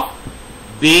terms of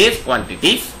base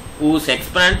quantities whose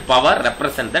exponent power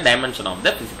represent the dimension of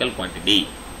the physical quantity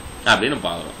அப்படினு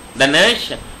பார்க்கிறோம். The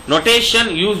notation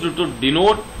used to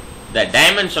denote the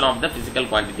dimension of the physical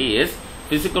quantity is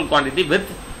physical quantity with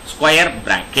square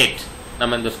bracket.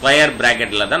 நம்ம இந்த square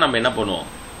bracketல தான் நம்ம என்ன பண்ணுவோம்?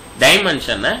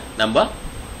 dimension-ஐ நம்ம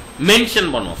mention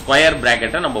பண்ணுவோம். square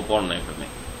bracket-ஐ நம்ம போடணும் எப்பவுமே.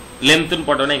 length னு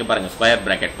போட்டோம்னா இங்க பாருங்க square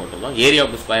bracket போட்டுறோம்.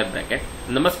 ஏரியாவுக்கு square bracket.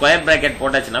 இந்த மாதிரி square bracket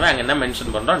போட்டாச்சுனாவே அங்க என்ன mention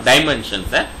பண்றோம்?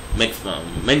 dimensions-ஐ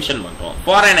mention பண்றோம்.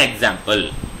 For an example,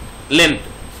 length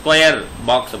square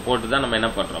box போட்டு தான் நம்ம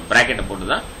என்ன பண்றோம்? bracket போட்டு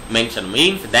தான் mention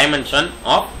means dimension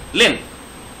of length.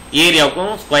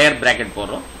 ஏரியாவுக்கும் square bracket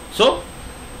போடுறோம். So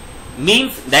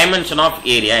means dimension of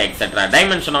area, etc.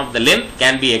 Dimension of the length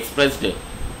can be expressed in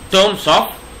terms of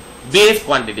base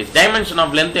quantities. Dimension of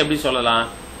length எப்படி சொல்லலாம்?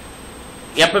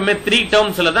 எப்பவுமே 3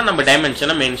 termsல தான் நம்ம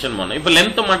dimension-ஐ mention பண்ணோம். இப்போ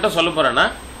length மட்டும் சொல்ல போறேன்னா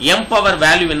m power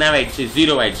value என்ன ஆயிடுச்சு?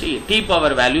 0 ஆயிடுச்சு. t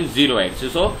power value 0 ஆயிடுச்சு.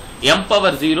 So m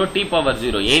power 0, t power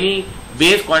 0. Any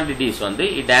base quantities வந்து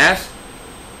it has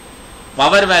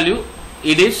power value,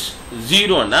 it is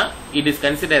 0 na, it is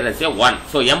considered as a 1.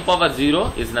 So m power 0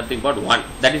 is nothing but 1.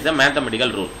 That is a mathematical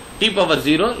rule. T power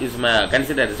 0 is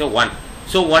considered as a 1.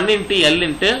 So 1 into l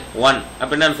into 1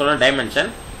 அப்ப என்ன சொல்றோம்? dimension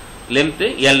length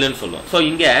l ன்னு சொல்றோம். So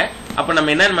இங்க அப்ப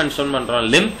நம்ம என்ன mention பண்றோம்?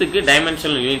 length க்கு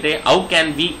dimensional unit. How can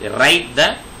we write the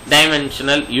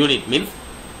dimensional unit? Means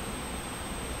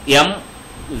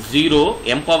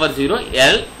m power 0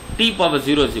 l, t power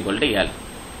 0 is equal to l.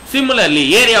 Similarly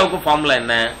ஏரியாவுக்கு ஃபார்முலா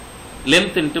என்ன?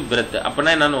 length into breadth.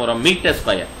 அப்பனா என்ன வரும்? Metre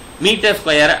square. மீட்டர்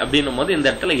ஸ்கொயர் அப்படினும் போது இந்த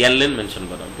இடத்துல l ன்னு மென்ஷன்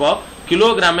பண்றோம். இப்போ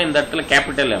கிலோகிராம் இந்த இடத்துல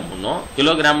கேபிட்டல் m னும்,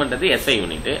 கிலோகிராம்ன்றது SI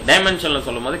யூனிட், டைமென்ஷன்ல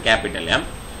சொல்லும்போது கேபிட்டல் M.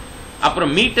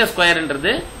 அப்புறம் மீட்டர்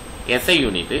ஸ்கொயர்ன்றது SI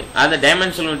யூனிட், அது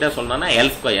டைமென்ஷனல் யூனிட்டா சொல்லணும்னா l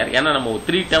ஸ்கொயர். ஏன்னா நம்ம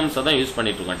 3 டேர்ம்ஸ் தான் யூஸ்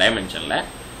பண்ணிட்டு இருக்கோம் டைமென்ஷன்ல.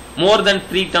 மோர் தென்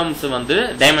 3 டேர்ம்ஸ் வந்து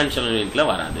டைமென்ஷனல் யூனிட்ல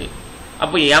வராது.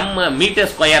 அப்போ m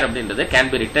மீட்டர் ஸ்கொயர் அப்படின்றது can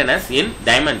be written as in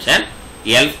dimension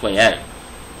l square.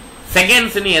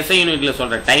 seconds in SI யூனிட்ல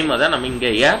சொல்ற டைம் தான் நம்ம இங்க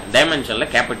டைமென்ஷன்ல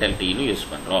கேபிட்டல் T னு யூஸ்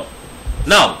பண்றோம்.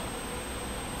 Now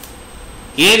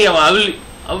area,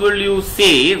 how will you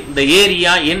say the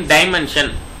area in dimension?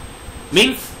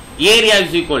 Means area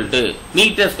is equal to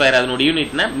meter square, அதனுடைய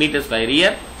யூனிட்னா metre square.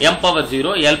 here m power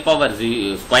 0, l power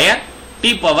square,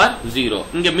 t power 0.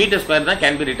 இங்க metre square தான்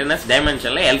can be written as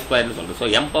dimensionல l square னு சொல்றோம். So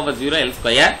m power 0 l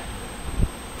square,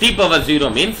 t power 0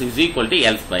 means is equal to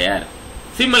l square.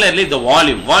 Similarly the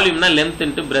volume na length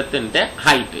into breadth into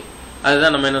height,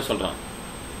 அதுதான் நம்ம என்ன சொல்றோம்?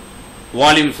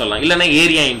 Volume சொல்லலாம். இல்லனா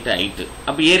area into height.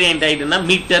 அப்ப area into height னா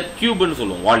மீட்டர் கியூப் னு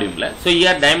சொல்லுவோம் வால்யூம்ல. So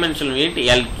here dimensional unit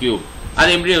l cube. அது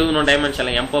எப்படி எழுதணும்?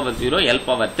 டைமென்ஷன்ல m power 0, l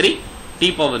power 3,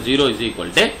 t power 0 is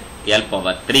equal to l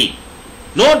power 3.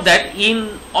 Note that in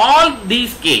all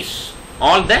these case,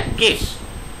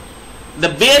 the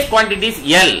base quantities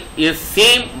L is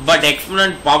same but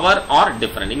exponent power are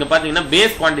different. இங்க பாத்தீங்கன்னா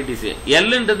base quantities L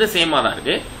ன்றது சேமா தான்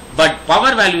இருக்கு, but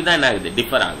power value தான் என்ன ஆகுது?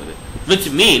 Differ ஆகுது. Which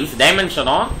means dimension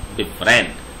are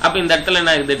different. அப்ப இந்த இடத்துல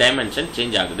என்ன ஆகுது? dimension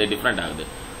change ஆகுது, different ஆகுது.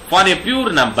 For a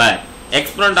pure number,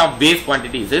 exponent of base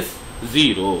quantities is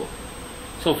 0.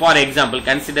 So for example,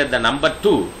 consider the number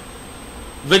 2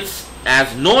 which has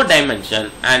no dimension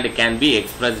and can be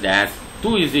expressed as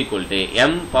 2 is equal to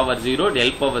m power 0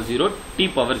 l power 0 t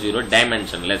power 0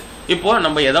 dimensionless. இப்போ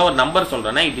நம்ம ஏதோ ஒரு number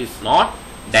சொல்றோம்னா it is not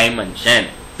dimension,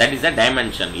 that is a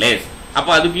dimensionless. அப்ப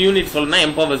அதுக்கு unit சொல்லனா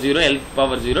m power 0 l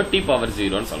power 0 t power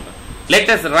 0 ன்னு சொல்றோம். Let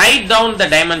us write down the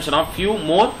dimension of few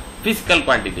more physical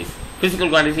quantities. Physical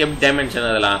quantities எப்படி dimension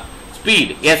அதெல்லாம்? Speed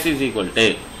s is equal to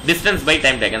distance by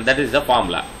time taken, that is the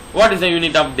formula. What is the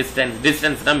unit of distance?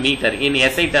 Distance na meter. In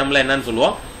SI term la என்னன்னு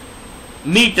சொல்லுவோம்?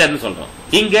 Metre னு சொல்றோம்.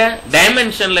 இங்க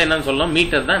டைமென்ஷன்ல என்னன்னு சொல்றோம்?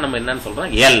 Metre தான் நம்ம என்னன்னு சொல்றோம்?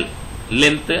 L.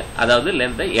 length, அதாவது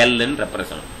length L ன்னு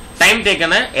ரெப்ரசன்ட். டைம்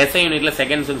டேக்கன் SI யூனிட்ல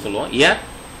செகண்ட்ஸ் னு சொல்லுவோம். Here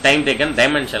time taken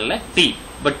dimensionல t.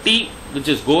 But t which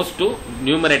is goes to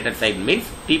numerator side means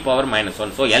t power minus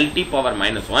 1. So LT power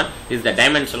minus 1 is the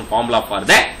dimensional formula for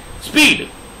the speed.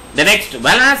 The next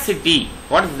velocity.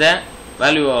 What is the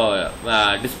value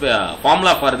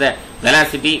formula for the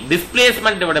velocity?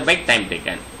 Displacement divided by time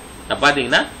taken.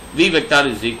 பாத்தீங்கன்னா v vector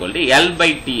is equal to L by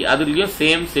t. அதுலயும்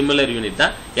same similar unit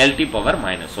தான் LT power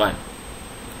minus 1.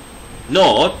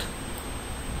 Note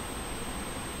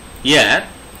here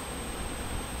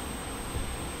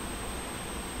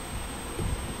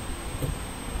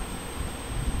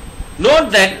note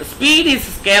that speed is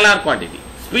scalar quantity.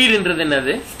 Speed என்றது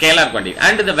என்னது? Scalar quantity.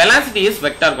 And the velocity is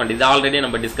vector quantity. இது already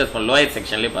நம்ம discuss பண்ண lower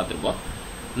sectionல பார்த்திருப்போம்.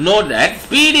 Note that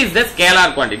speed is the scalar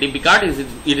quantity because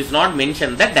it is not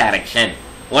mentioned the direction.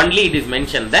 Only it is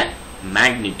mentioned the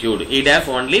magnitude. It has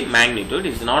only magnitude.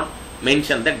 It is not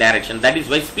mentioned the direction. That is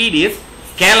why speed is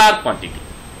scalar quantity.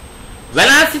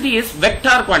 Velocity is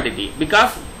vector quantity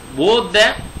because both the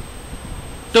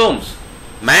terms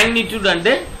magnitude and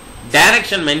the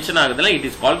direction mention ஆகுதுல it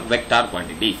is called vector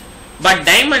quantities. But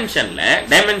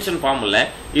dimension formula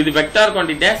இது vector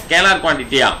quantity scalar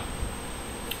quantity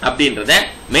அப்படின்றத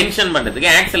mention பண்றதுக்கு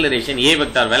acceleration a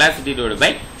vector velocity divided by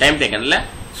time taken ல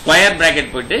square bracket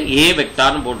போட்டு a vector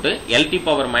னு போட்டு lt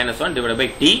power minus 1 divided by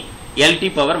t lt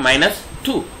power minus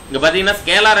 2. இங்க பாத்தீங்கன்னா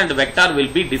scalar and vector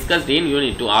will be discussed in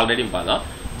unit 2 already பார்த்தோம்.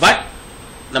 But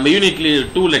நம்ம unit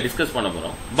 2 ல discuss பண்ண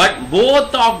போறோம். But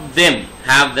both of them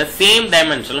have the same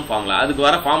dimensional formula. அதுக்கு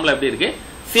வர ஃபார்முலா எப்படி இருக்கு?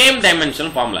 Same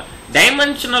dimensional formula.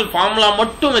 Dimensional formula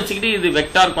மட்டும் வச்சுக்கிட்டு இது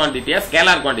vector quantity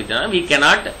scalar quantity we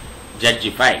cannot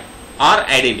justify or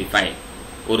identify.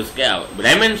 ஒரு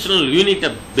dimensional unit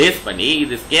பேஸ் பண்ணி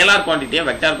இது scalar quantity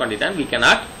vector quantity we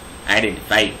cannot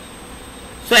identify.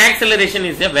 So acceleration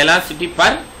is a velocity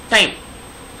per time.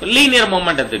 So linear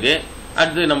momentumக்கு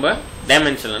அடுத்து நம்ம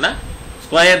dimensionalனா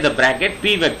square the bracket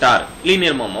p vector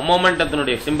linear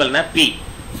momentumனுடைய சிம்பல்னா p.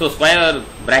 So square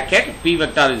bracket p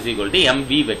vector is equal to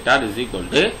mv vector is equal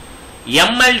to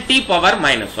mlt power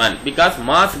minus 1 because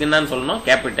mass என்னன்னு சொல்லணும்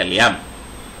capital M.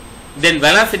 Then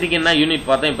velocity க்கு என்ன unit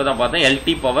பார்த்தோம் இப்போதான் பார்த்தோம் lt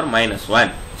power minus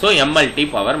 1. So mlt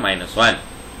power minus 1.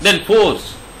 Then force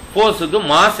க்கு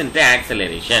mass into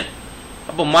acceleration.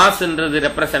 அப்போ mass என்றது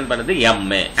ரெப்ரசன்ட் பண்ணுது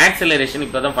m. acceleration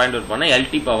இப்போதான் ஃபைண்ட் அவுட் பண்ணா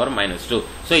lt power minus 2.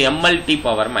 So mlt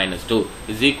power minus 2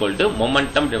 is equal to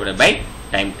momentum divided by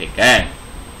time taken.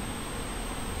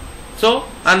 So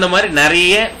அந்த மாதிரி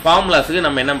நிறைய ஃபார்முலாஸ்க்கு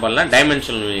நம்ம என்ன பண்ணலாம்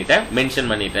டைமென்ஷனல் யூனிட்டை மென்ஷன்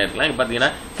பண்ணிட்டே இருக்கலாம். இப்போ பார்த்தீங்கன்னா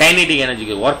கைனெடிக்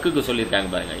எனர்ஜிக்கு ஒர்க்குக்கு சொல்லியிருக்காங்க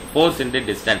பாருங்க ஃபோர்ஸ் இன்டு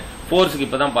டிஸ்டன்ஸ். ஃபோர்ஸுக்கு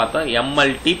இப்போ தான் பார்த்தோம்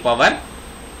mlt பவர்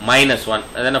மைனஸ்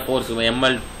 1 அதான ஃபோர்ஸ்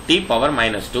mlt பவர்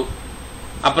மைனஸ் 2.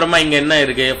 அப்புறமா இங்க என்ன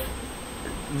இருக்கு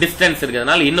டிஸ்டன்ஸ்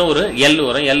இருக்கிறதுனால இன்னொரு L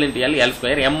வரும் L into L L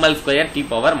square ml square t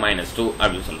power minus 2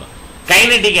 அப்படின்னு சொல்லலாம்.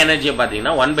 கைனெடிக் எனர்ஜியை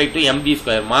பார்த்தீங்கன்னா 1/2 mg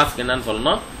ஸ்கொயர் மாஸ்க்கு என்னன்னு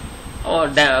சொல்லணும்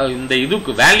இந்த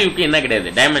இதுக்கு வேல்யூக்கு என்ன கிடையாது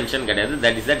டைமென்ஷன் கிடையாது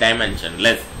that is the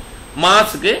dimensionless.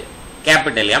 Mask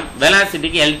capital M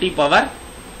வெலாசிட்டிக்கு LT power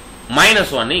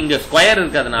minus 1 இங்க ஸ்கொயர்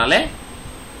இருக்கிறதுனால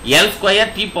L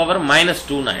square T power minus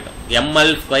 2 ஆயிடும்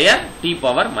ml square T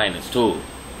power minus 2.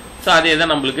 So அதே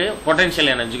தான் நம்மளுக்கு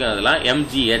பொட்டன்ஷியல் எனர்ஜிக்கு அதெல்லாம்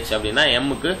mgh அப்படின்னா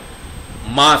mக்கு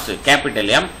mass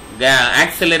capital M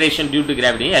acceleration due to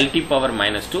gravity LT power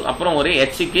minus 2 அப்புறம் ஒரு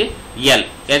h க்கு L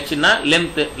h னா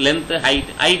length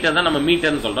height தான் நம்ம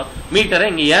மீட்டர் னு சொல்றோம் மீட்டரை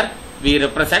இங்க here we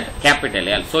represent capital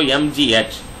L so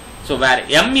mgh so where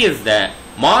m is the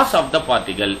mass of the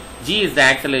particle g is the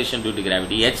acceleration due to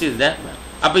gravity h is the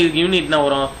அப்ப இது unit என்ன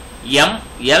வரும் m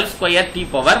L square t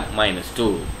power minus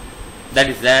 2 that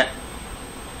is the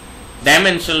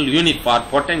dimensional unit for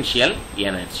potential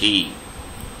energy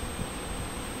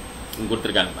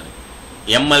கொடுத்திருக்காங்க பாருங்க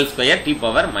ml square t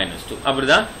power minus 2.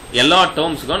 அப்படிதான் எல்லா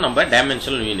டேர்ம்ஸ்க்கும் நம்ம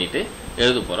dimensional unit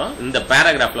எழுத போறோம். இந்த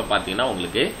பேராகிராஃப்ல பாத்தீங்கன்னா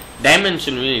உங்களுக்கு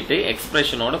டைமென்ஷனல் யூனிட்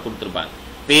எக்ஸ்பிரஷனோட கொடுத்திருப்பாங்க.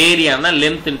 ஏரியானா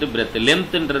லென்த் இன்டு பிரெத்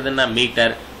லென்த்ன்றது என்ன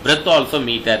மீட்டர் பிரெத் ஆல்சோ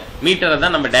மீட்டரை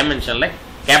தான் நம்ம டைமென்ஷன்ல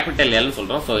கேபிட்டல் L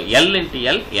சொல்றோம். So L into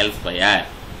L L square.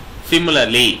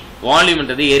 Similarly, volume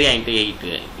into area into height.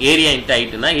 Area into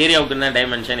height na area க்கு என்ன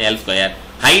dimension L square.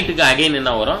 Height க்கு again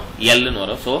என்ன வரும் L ன்னு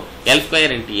வரும். So L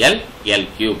square into L, L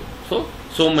cube.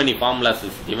 So many formulas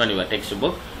is given in your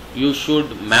textbook. You should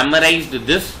memorize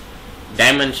this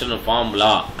dimensional formula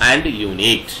and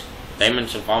unit.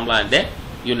 Dimensional formula and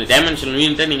unit. Dimensional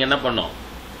unit நீங்க என்ன பண்ணணும்?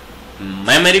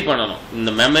 Memory பண்ணணும். இந்த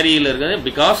மெமரியில இருக்குது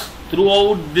because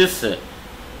throughout this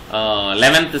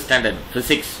 11th standard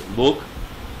physics book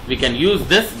we can use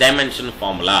this dimension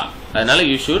formula. அதனால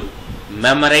you should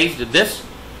memorize this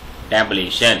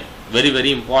tabulation.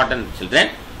 Very important, children.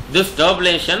 This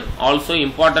tabulation also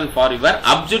important for your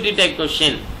objective type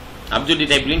question. Objective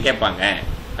type லையும் கேட்பாங்க.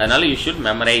 அதனால you should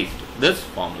memorize this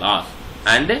formulas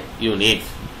and units.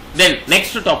 Then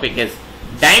next topic is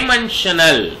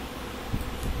dimensional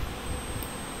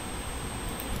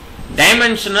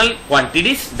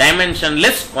quantities,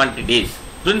 dimensionless quantities,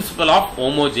 principle of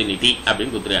homogeneity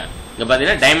அப்படின்னு கொடுத்துருக்காங்க. இங்க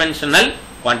பாத்தீங்கன்னா dimensional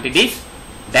quantities,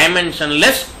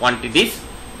 dimensionless quantities,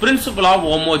 principle of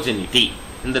homogeneity.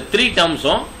 இந்த 3 terms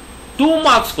 2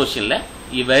 marks questionல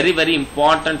very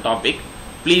important topic.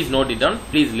 Please note it down.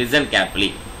 Please listen carefully.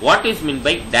 What is meant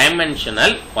by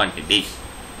dimensional quantities?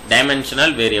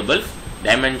 Dimensional variables,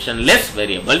 dimensionless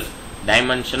variables,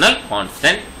 dimensional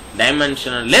constant,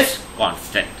 dimensionless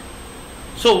constant.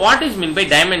 So what is meant by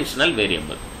dimensional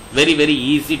variable? Very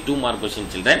easy 2 mark question,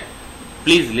 children.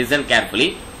 Please listen carefully.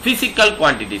 Physical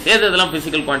quantities. எதெல்லாம்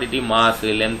physical quantity? Mass,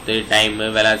 length, time,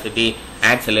 velocity,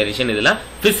 acceleration, இதெல்லாம்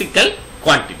physical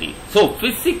quantity. So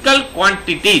physical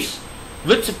quantities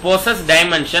which possess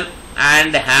dimension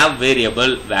and have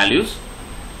variable values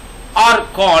are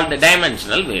called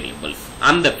dimensional variables.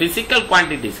 And the physical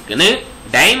quantities க்குன்னு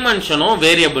dimensionோ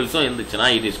variables இருந்துச்சுன்னா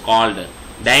it is called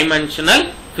dimensional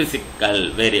physical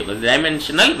variables.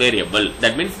 Dimensional variable,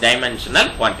 that means dimensional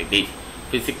quantities.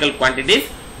 Physical quantities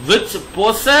which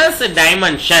possess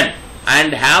dimension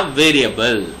and have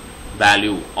variable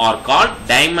value are called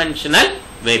dimensional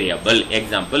variable.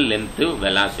 Example, length,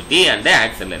 velocity and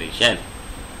acceleration.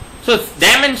 So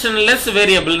dimensionless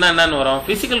variable na enna varum?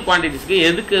 Physical quantities ku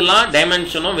edukella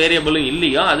dimension variable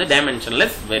illiyo adu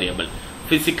dimensionless variable.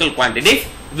 Physical quantities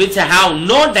which have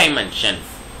no dimensions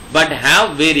but have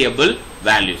variable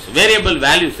values. Variable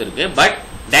values irukku but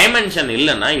dimension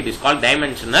illana it is called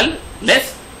dimensionless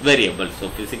variable. So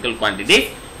physical quantities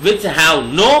which have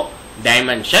no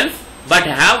dimensions but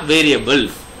have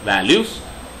variables values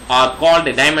are called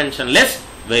dimensionless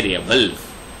variables.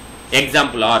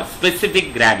 Example are specific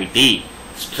gravity,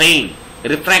 strain,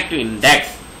 refractive index,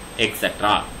 etc.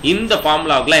 இந்த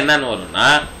ஃபார்முலாக்குள்ள என்னன்னு வரும்னா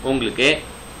உங்களுக்கு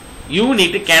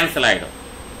unit cancel ஆயிடும்.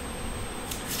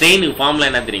 strain formula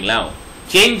என்ன தெரியுங்களா?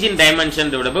 change in dimension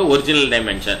divided by original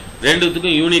dimension.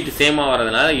 ரெண்டுத்துக்கும் unit சேமா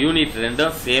வரதுனால யூனிட்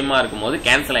ரெண்டும் சேமா இருக்கும்போது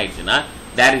கேன்சல் ஆயிடுச்சுன்னா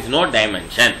there is no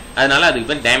dimension. அதனால அதுக்கு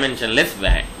பேர் dimensionless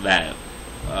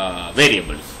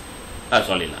variables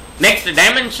சொல்லிடலாம். Next,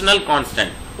 dimensional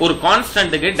constant. ஒரு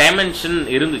கான்ஸ்டன்ட்க்கு டைமென்ஷன்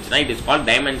இருந்துச்சுன்னா it is called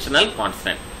dimensional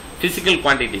constant. Physical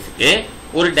quantities க்கு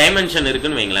ஒரு டைமென்ஷன்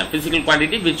இருக்குன்னு வைங்களேன். Physical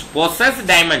quantity which possess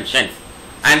dimensions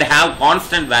and have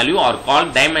constant value are called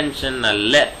dimensional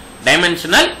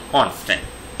constant.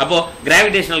 அப்போ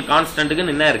gravitational constantக்கு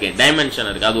என்ன இருக்கு? டைமென்ஷன்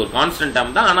இருக்கு. அது ஒரு கான்ஸ்டன்ட்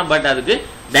டேர்ம் தான், ஆனா பட் அதுக்கு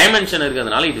டைமென்ஷன்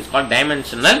இருக்கிறதுனால it is called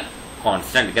dimensional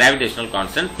constant. Gravitational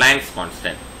constant, Planck's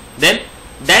constant. Then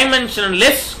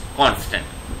dimensionless constant.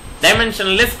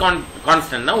 Dimensionless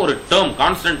constant na ஒரு term,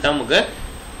 constant termக்கு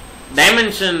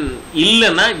dimension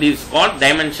இல்லனா it is called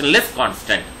dimensionless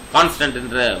constant. Constant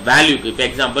என்ற வேல்யூக்கு இப்போ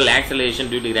example acceleration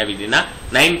due to gravity னா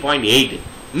 9.8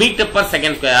 meter per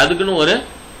second square, அதுக்குன்னு ஒரு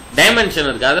dimension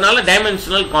இருக்கு, அதனால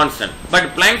dimensional constant. But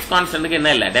blanks கான்ஸ்டன்ட்க்கு என்ன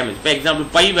இல்ல டைமென்ஷன். இப்போ example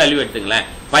by value எடுத்துங்களேன்.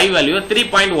 By value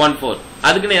 3.14,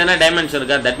 அதுக்குன்னு எதனா டைமென்ஷன்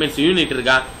இருக்கா? தட் மீன்ஸ் யூனிட்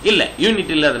இருக்கா? இல்ல,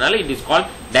 யூனிட் இல்லாதனால it is called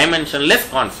dimensionless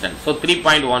constant. So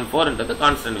 3.14 என்றது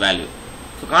கான்ஸ்டன்ட் வேல்யூ.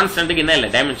 ஸோ கான்ஸ்டன்ட்க்கு என்ன இல்ல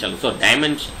dimension. So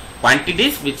dimension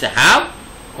quantities which have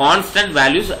constant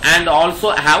values and also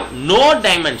have no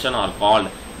dimension are called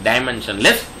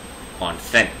dimensionless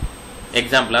constant.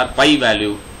 Example are pi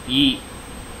value, e,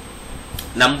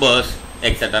 numbers,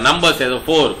 etc. Numbers is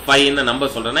 4, 5 in the number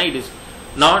சொல்றேன்னா it is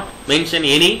not mention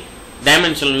any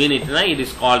dimensional unit, it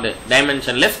is called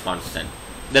dimensionless constant.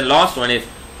 The last one is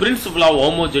principle of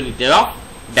homogeneity of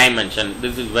dimension.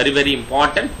 This is very very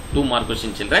important, 2 mark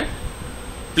question, children.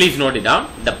 Please note it down.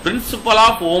 The principle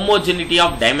of homogeneity of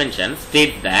dimension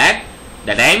states that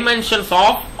the dimensions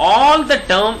of all the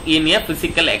term in a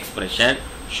physical expression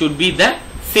should be the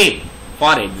same.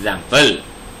 For example,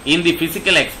 in the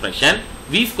physical expression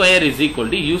v square is equal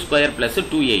to u square plus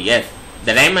 2as.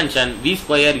 The dimension v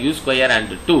square, u square and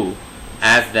 2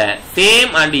 as the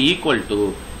same and equal to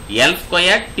L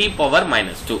square t power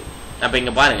minus 2. அப்ப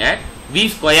இங்க பாருங்க v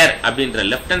square அப்படின்ற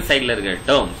left hand sideல இருக்கிற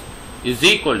terms is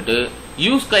equal to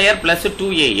u square plus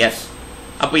 2as.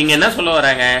 அப்ப இங்க என்ன சொல்ல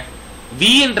வராங்க, v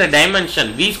என்ற dimension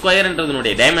v square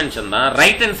என்றதனுடைய dimension தான்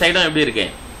right hand side எப்படி இருக்கு,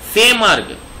 சேமா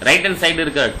இருக்கு. right hand side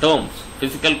இருக்கிற terms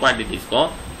physical quantities க்கும்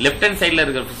left hand sideல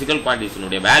இருக்கிற physical quantities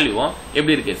உடைய வேல்யூவும்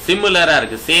எப்படி இருக்கு, சிமிலரா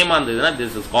இருக்கு. சேமா இருந்ததுன்னா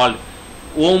this is called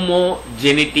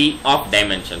homogeneity of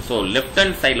dimension. So left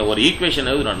hand sideல ஒரு equation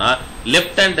எழுதுறோம்னா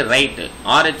left and right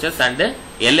RHS and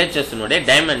LHS உடைய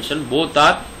dimension both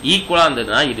are equal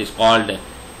இருந்ததுன்னா it is called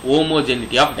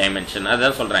homogeneity of dimension.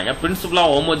 அதான் சொல்றாங்க principle of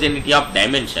homogeneity of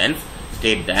dimensions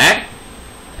state that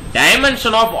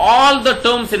dimension of all the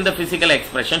terms in the physical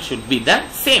expression should be the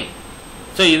same.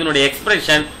 So இதனுடைய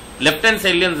expression left hand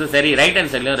sideலயும் சரி right hand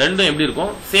sideலயும் ரெண்டும் எப்படி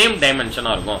இருக்கும், same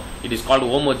dimensionஆ இருக்கும். It is called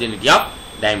homogeneity of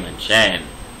dimension.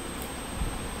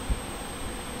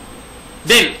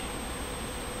 Then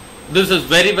this is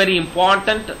very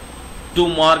important 2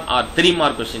 mark or 3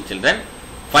 mark question children.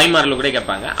 5 mark கூட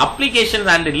கேட்பாங்க. Applications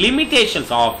and limitations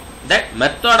of that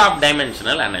method of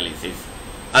dimensional analysis.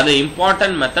 அது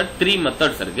important method, 3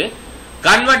 methods இருக்கு.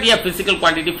 Convert a physical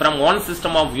quantity from one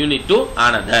system of unit to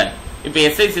another. இப்போ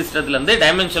SI சிஸ்டத்துல இருந்து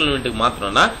dimensional unitக்கு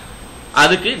மாத்துறோம்னா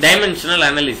அதுக்கு dimensional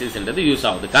analysis என்றது use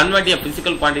ஆகுது. Convert a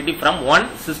physical quantity from one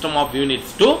system of units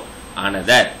to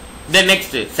another. The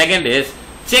next, second is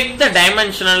check the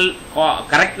dimensional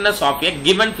correctness of a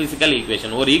given physical equation.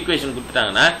 ஒரு equation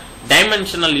கொடுத்துட்டாங்கன்னா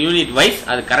dimensional unit wise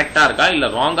அது கரெக்டா இருக்கா இல்ல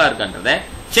ராங்கா இருக்கான்றதை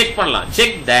check பண்ணலாம்.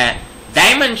 Check the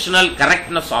dimensional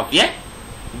correctness of a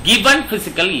given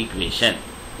physical equation.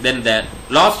 Then the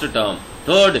last term,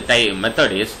 third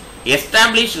method is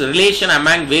establish relation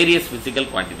among various physical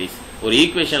quantities. ஒரு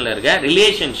ஈக்குவேஷன்ல இருக்க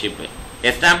relationship,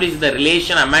 establish the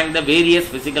relation among the various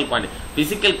physical quantities.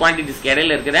 physical quantities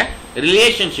இடையில இருக்கிற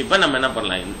ரிலேஷன்ஷிப்பை நம்ம என்ன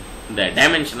பண்ணலாம், இந்த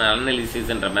dimensional analysis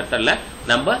என்ற மெத்தட்ல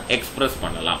நம்ம எக்ஸ்பிரஸ்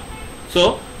பண்ணலாம். So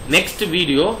next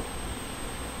video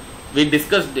we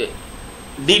discussed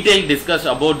discuss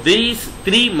about these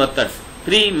 3 methods.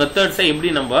 3 methods எப்படி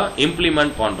நம்ம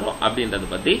இம்ப்ளிமெண்ட் பண்றோம் அப்படின்றத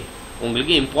பத்தி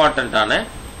உங்களுக்கு இம்பார்ட்டன்ட்டான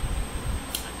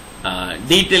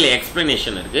டீடைல்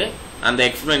எக்ஸ்பிளனேஷன் இருக்கு. அந்த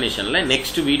எக்ஸ்பிளனேஷன்ல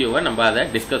நெக்ஸ்ட் வீடியோவை நம்ம அதை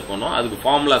டிஸ்கஸ் பண்ணோம். அதுக்கு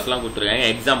ஃபார்முலாஸ்லாம் கொடுத்துருக்காங்க.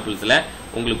 எக்ஸாம்பிள்ஸ்ல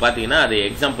உங்களுக்கு பார்த்தீங்கன்னா அது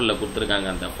எக்ஸாம்பிள்ல கொடுத்துருக்காங்க.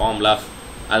 அந்த ஃபார்முலாஸ்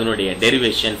அதனுடைய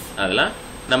டெரிவேஷன்ஸ் அதெல்லாம்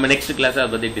நம்ம நெக்ஸ்ட் கிளாஸ் அதை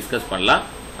பத்தி டிஸ்கஸ் பண்ணலாம்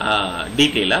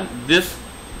டீடைலா. திஸ்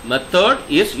மெத்தட்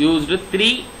இஸ் யூஸ்டு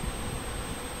 3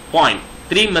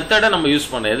 மெத்தடை நம்ம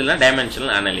யூஸ் பண்றோம் எதுல,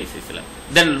 dimensional அனாலிசிஸ்ல.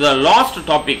 Then the last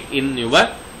topic in your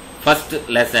first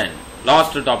lesson,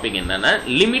 last topic என்னன்னா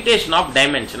limitation of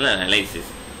dimensional analysis.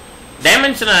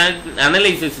 Dimensional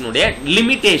அனாலிசிஸ்னுடைய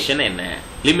limitation என்ன,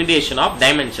 limitation of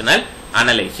dimensional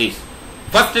analysis.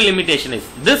 First limitation is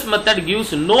this method gives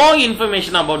no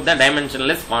information about the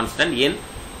dimensionless constant in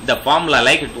the formula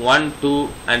like 1, 2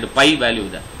 and pi value.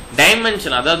 The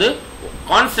dimension அதாவது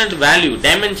constant value,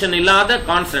 dimension இல்லாத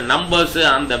constant numbers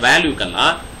அந்த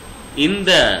வேல்யூக்கெல்லாம்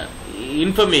இந்த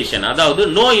information அதாவது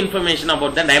no information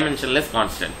about the dimensionless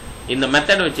constant இந்த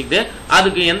method வச்சுக்கிட்டு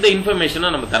அதுக்கு எந்த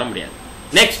இன்ஃபர்மேஷனும் நம்ம தர முடியாது.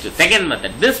 Next, second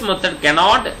method. This method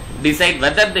cannot decide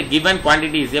whether the given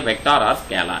quantity is a vector or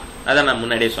scalar. அத நான்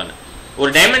முன்னாடியே சொன்னேன்.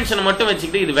 ஒரு டைமென்ஷன் மட்டும்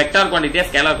வச்சுக்கிட்டு இது vector குவாண்டிட்டியா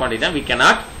scalar குவாண்டிட்டியா we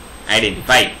cannot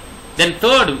identify. Then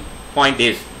third point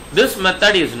is this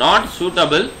method is not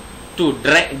suitable to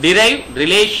derive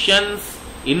relations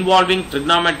involving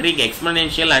trigonometric,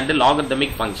 exponential and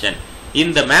logarithmic function.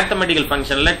 இந்த mathematical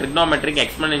functionல trigonometric,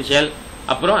 exponential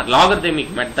அப்புறம் logarithmic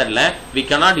methodல we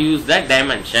cannot use the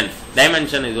dimensions.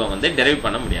 Dimension இதுவ வந்து derive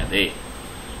பண்ண முடியாது.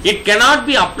 It cannot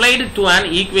be applied to an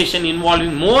equation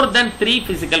involving more than 3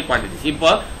 physical quantities.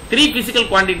 இப்போ 3 physical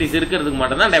quantities இருக்கிறதுக்கு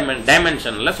மட்டும் தான்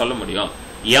dimensionல சொல்ல முடியும்.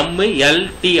 m, l,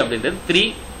 t அப்படின்றது 3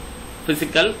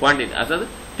 physical quantities. அதாவது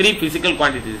 3 physical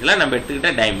quantitiesல நம்ம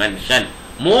எடுத்துக்கிட்ட dimension.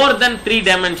 More than 3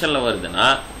 dimensionல வருதுன்னா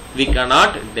we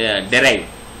cannot derive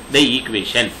the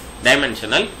equations,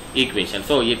 dimensional equation.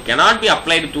 So it cannot be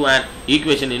applied to an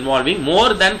equation involving more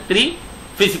than 3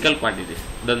 physical quantities.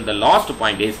 Then the last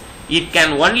point is it can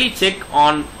only check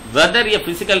on whether a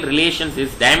physical relations is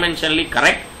dimensionally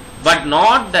correct but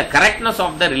not the correctness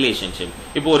of the relationship.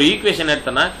 இப்போ ஒரு equation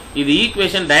எடுத்தனா இது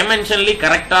equation dimensionally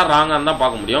கரெக்ட்டா ராங்கா தான்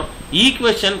பார்க்க முடியும்.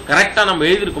 Equation கரெக்ட்டா நம்ம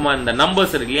எழுதி இருக்குமா, இந்த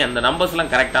நம்பர்ஸ் இருக்குல அந்த நம்பர்ஸ்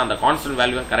எல்லாம் கரெக்ட்டா அந்த constant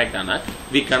value கரெக்ட்டானா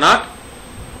we cannot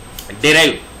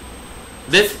derive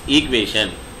this equation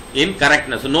in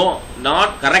correctness. No, not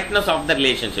correctness of the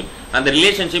relationship. And the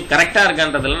relationship கரெக்ட்டா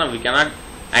இருக்கான்றதெல்லாம் we cannot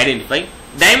identify.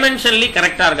 Dimensionally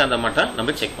கரெக்ட்டா இருக்காத மட்டும்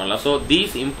நம்ம செக் பண்ணலாம். So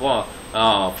these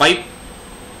 5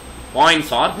 points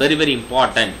are very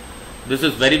important. This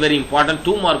is very important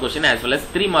 2 mark question as well as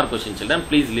 3 mark question. Children,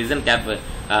 please listen carefully,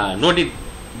 note it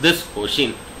this question,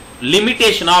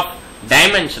 limitation of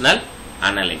dimensional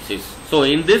analysis. So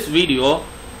in this video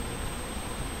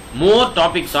more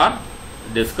topics are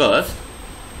discussed.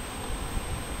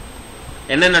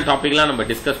 என்னென்ன டாபிக்லாம் நம்ம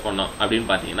discuss பண்ணோம் அப்படின்னு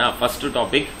பார்த்தீங்கன்னா, first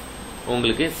topic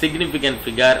உங்களுக்கு significant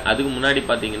figure, அதுக்கு முன்னாடி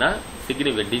பார்த்தீங்கன்னா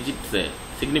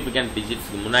significant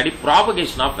டிஜிட்ஸ்க்கு முன்னாடி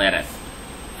ப்ராபகேஷன் ஆஃப் எரர்ஸ்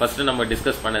ஃபர்ஸ்ட் நம்ம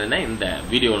டிஸ்கஸ் பண்ணதுன்னா இந்த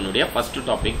வீடியோனுடைய ஃபர்ஸ்ட்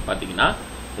டாபிக் பார்த்தீங்கன்னா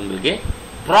உங்களுக்கு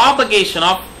ப்ராபகேஷன்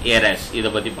ஆஃப் எரர்ஸ், இதை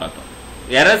பற்றி பார்த்தோம்.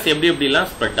 எரர்ஸ் எப்படி எப்படிலாம்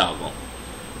ஸ்ப்ரெட் ஆகும்.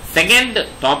 செகண்ட்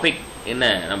டாபிக் என்ன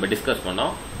நம்ம டிஸ்கஸ்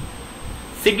பண்ணோம்,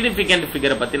 சிக்னிஃபிகண்ட்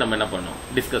ஃபிகரை பற்றி நம்ம என்ன பண்ணோம்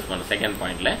டிஸ்கஸ் பண்ணோம். செகண்ட்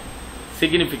பாயிண்ட்ல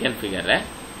சிக்னிஃபிகண்ட் ஃபிகரை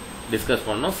டிஸ்கஸ்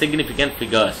பண்ணோம், significant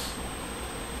figures.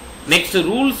 Next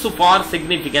rules for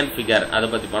significant figure அதை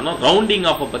பற்றி பண்ணோம். ரவுண்டிங்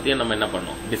ஆஃப் பற்றி நம்ம என்ன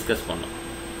பண்ணோம் டிஸ்கஸ் பண்ணோம்.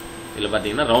 இதில்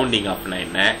பார்த்தீங்கன்னா ரவுண்டிங் ஆஃப்னா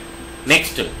என்ன.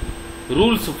 Next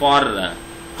rules for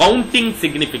counting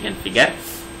significant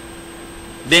figures,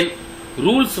 then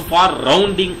rules for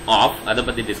rounding off அதை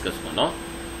பற்றி டிஸ்கஸ் பண்ணோம்.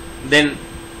 தென்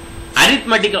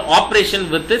arithmetical operation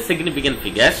with the significant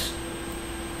figures,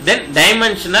 then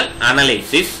dimensional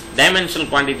analysis, dimensional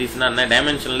quantities na enna,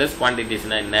 dimensionless quantities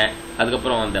na enna,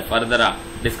 adukaprom and further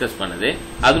discuss பண்ணது.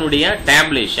 அதனுடைய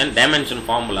tabulation, dimension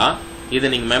formula இத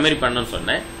நீங்க memory பண்ணனும்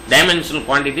சொன்னேன். dimensional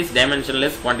quantities,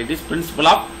 dimensionless quantities, principle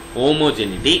of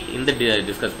homogeneity இந்த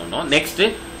discuss பண்ணோம். next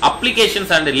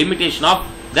applications and limitation of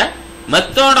the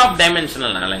method of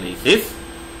dimensional analysis.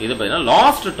 இது பார்த்தீங்கன்னா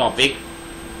last topic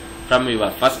from your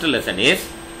first lesson is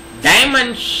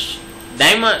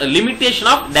limitation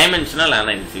of dimensional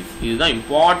analysis. இதுதான்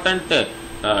important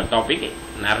topic.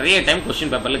 நிறைய time question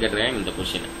பேப்பர்ல கேட்டிருக்காங்க இந்த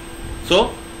question. So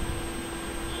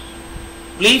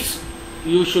please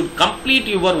you should complete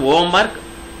your homework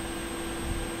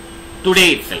today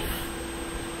itself.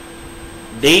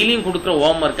 டெய்லியும் கொடுக்கிற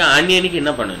ஹோம்வொர்க்கை அன்னைக்கு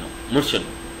என்ன பண்ணணும்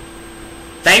முடிச்சிடணும்.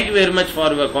 Thank you very much for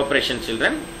your cooperation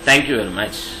children. Thank you very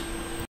much.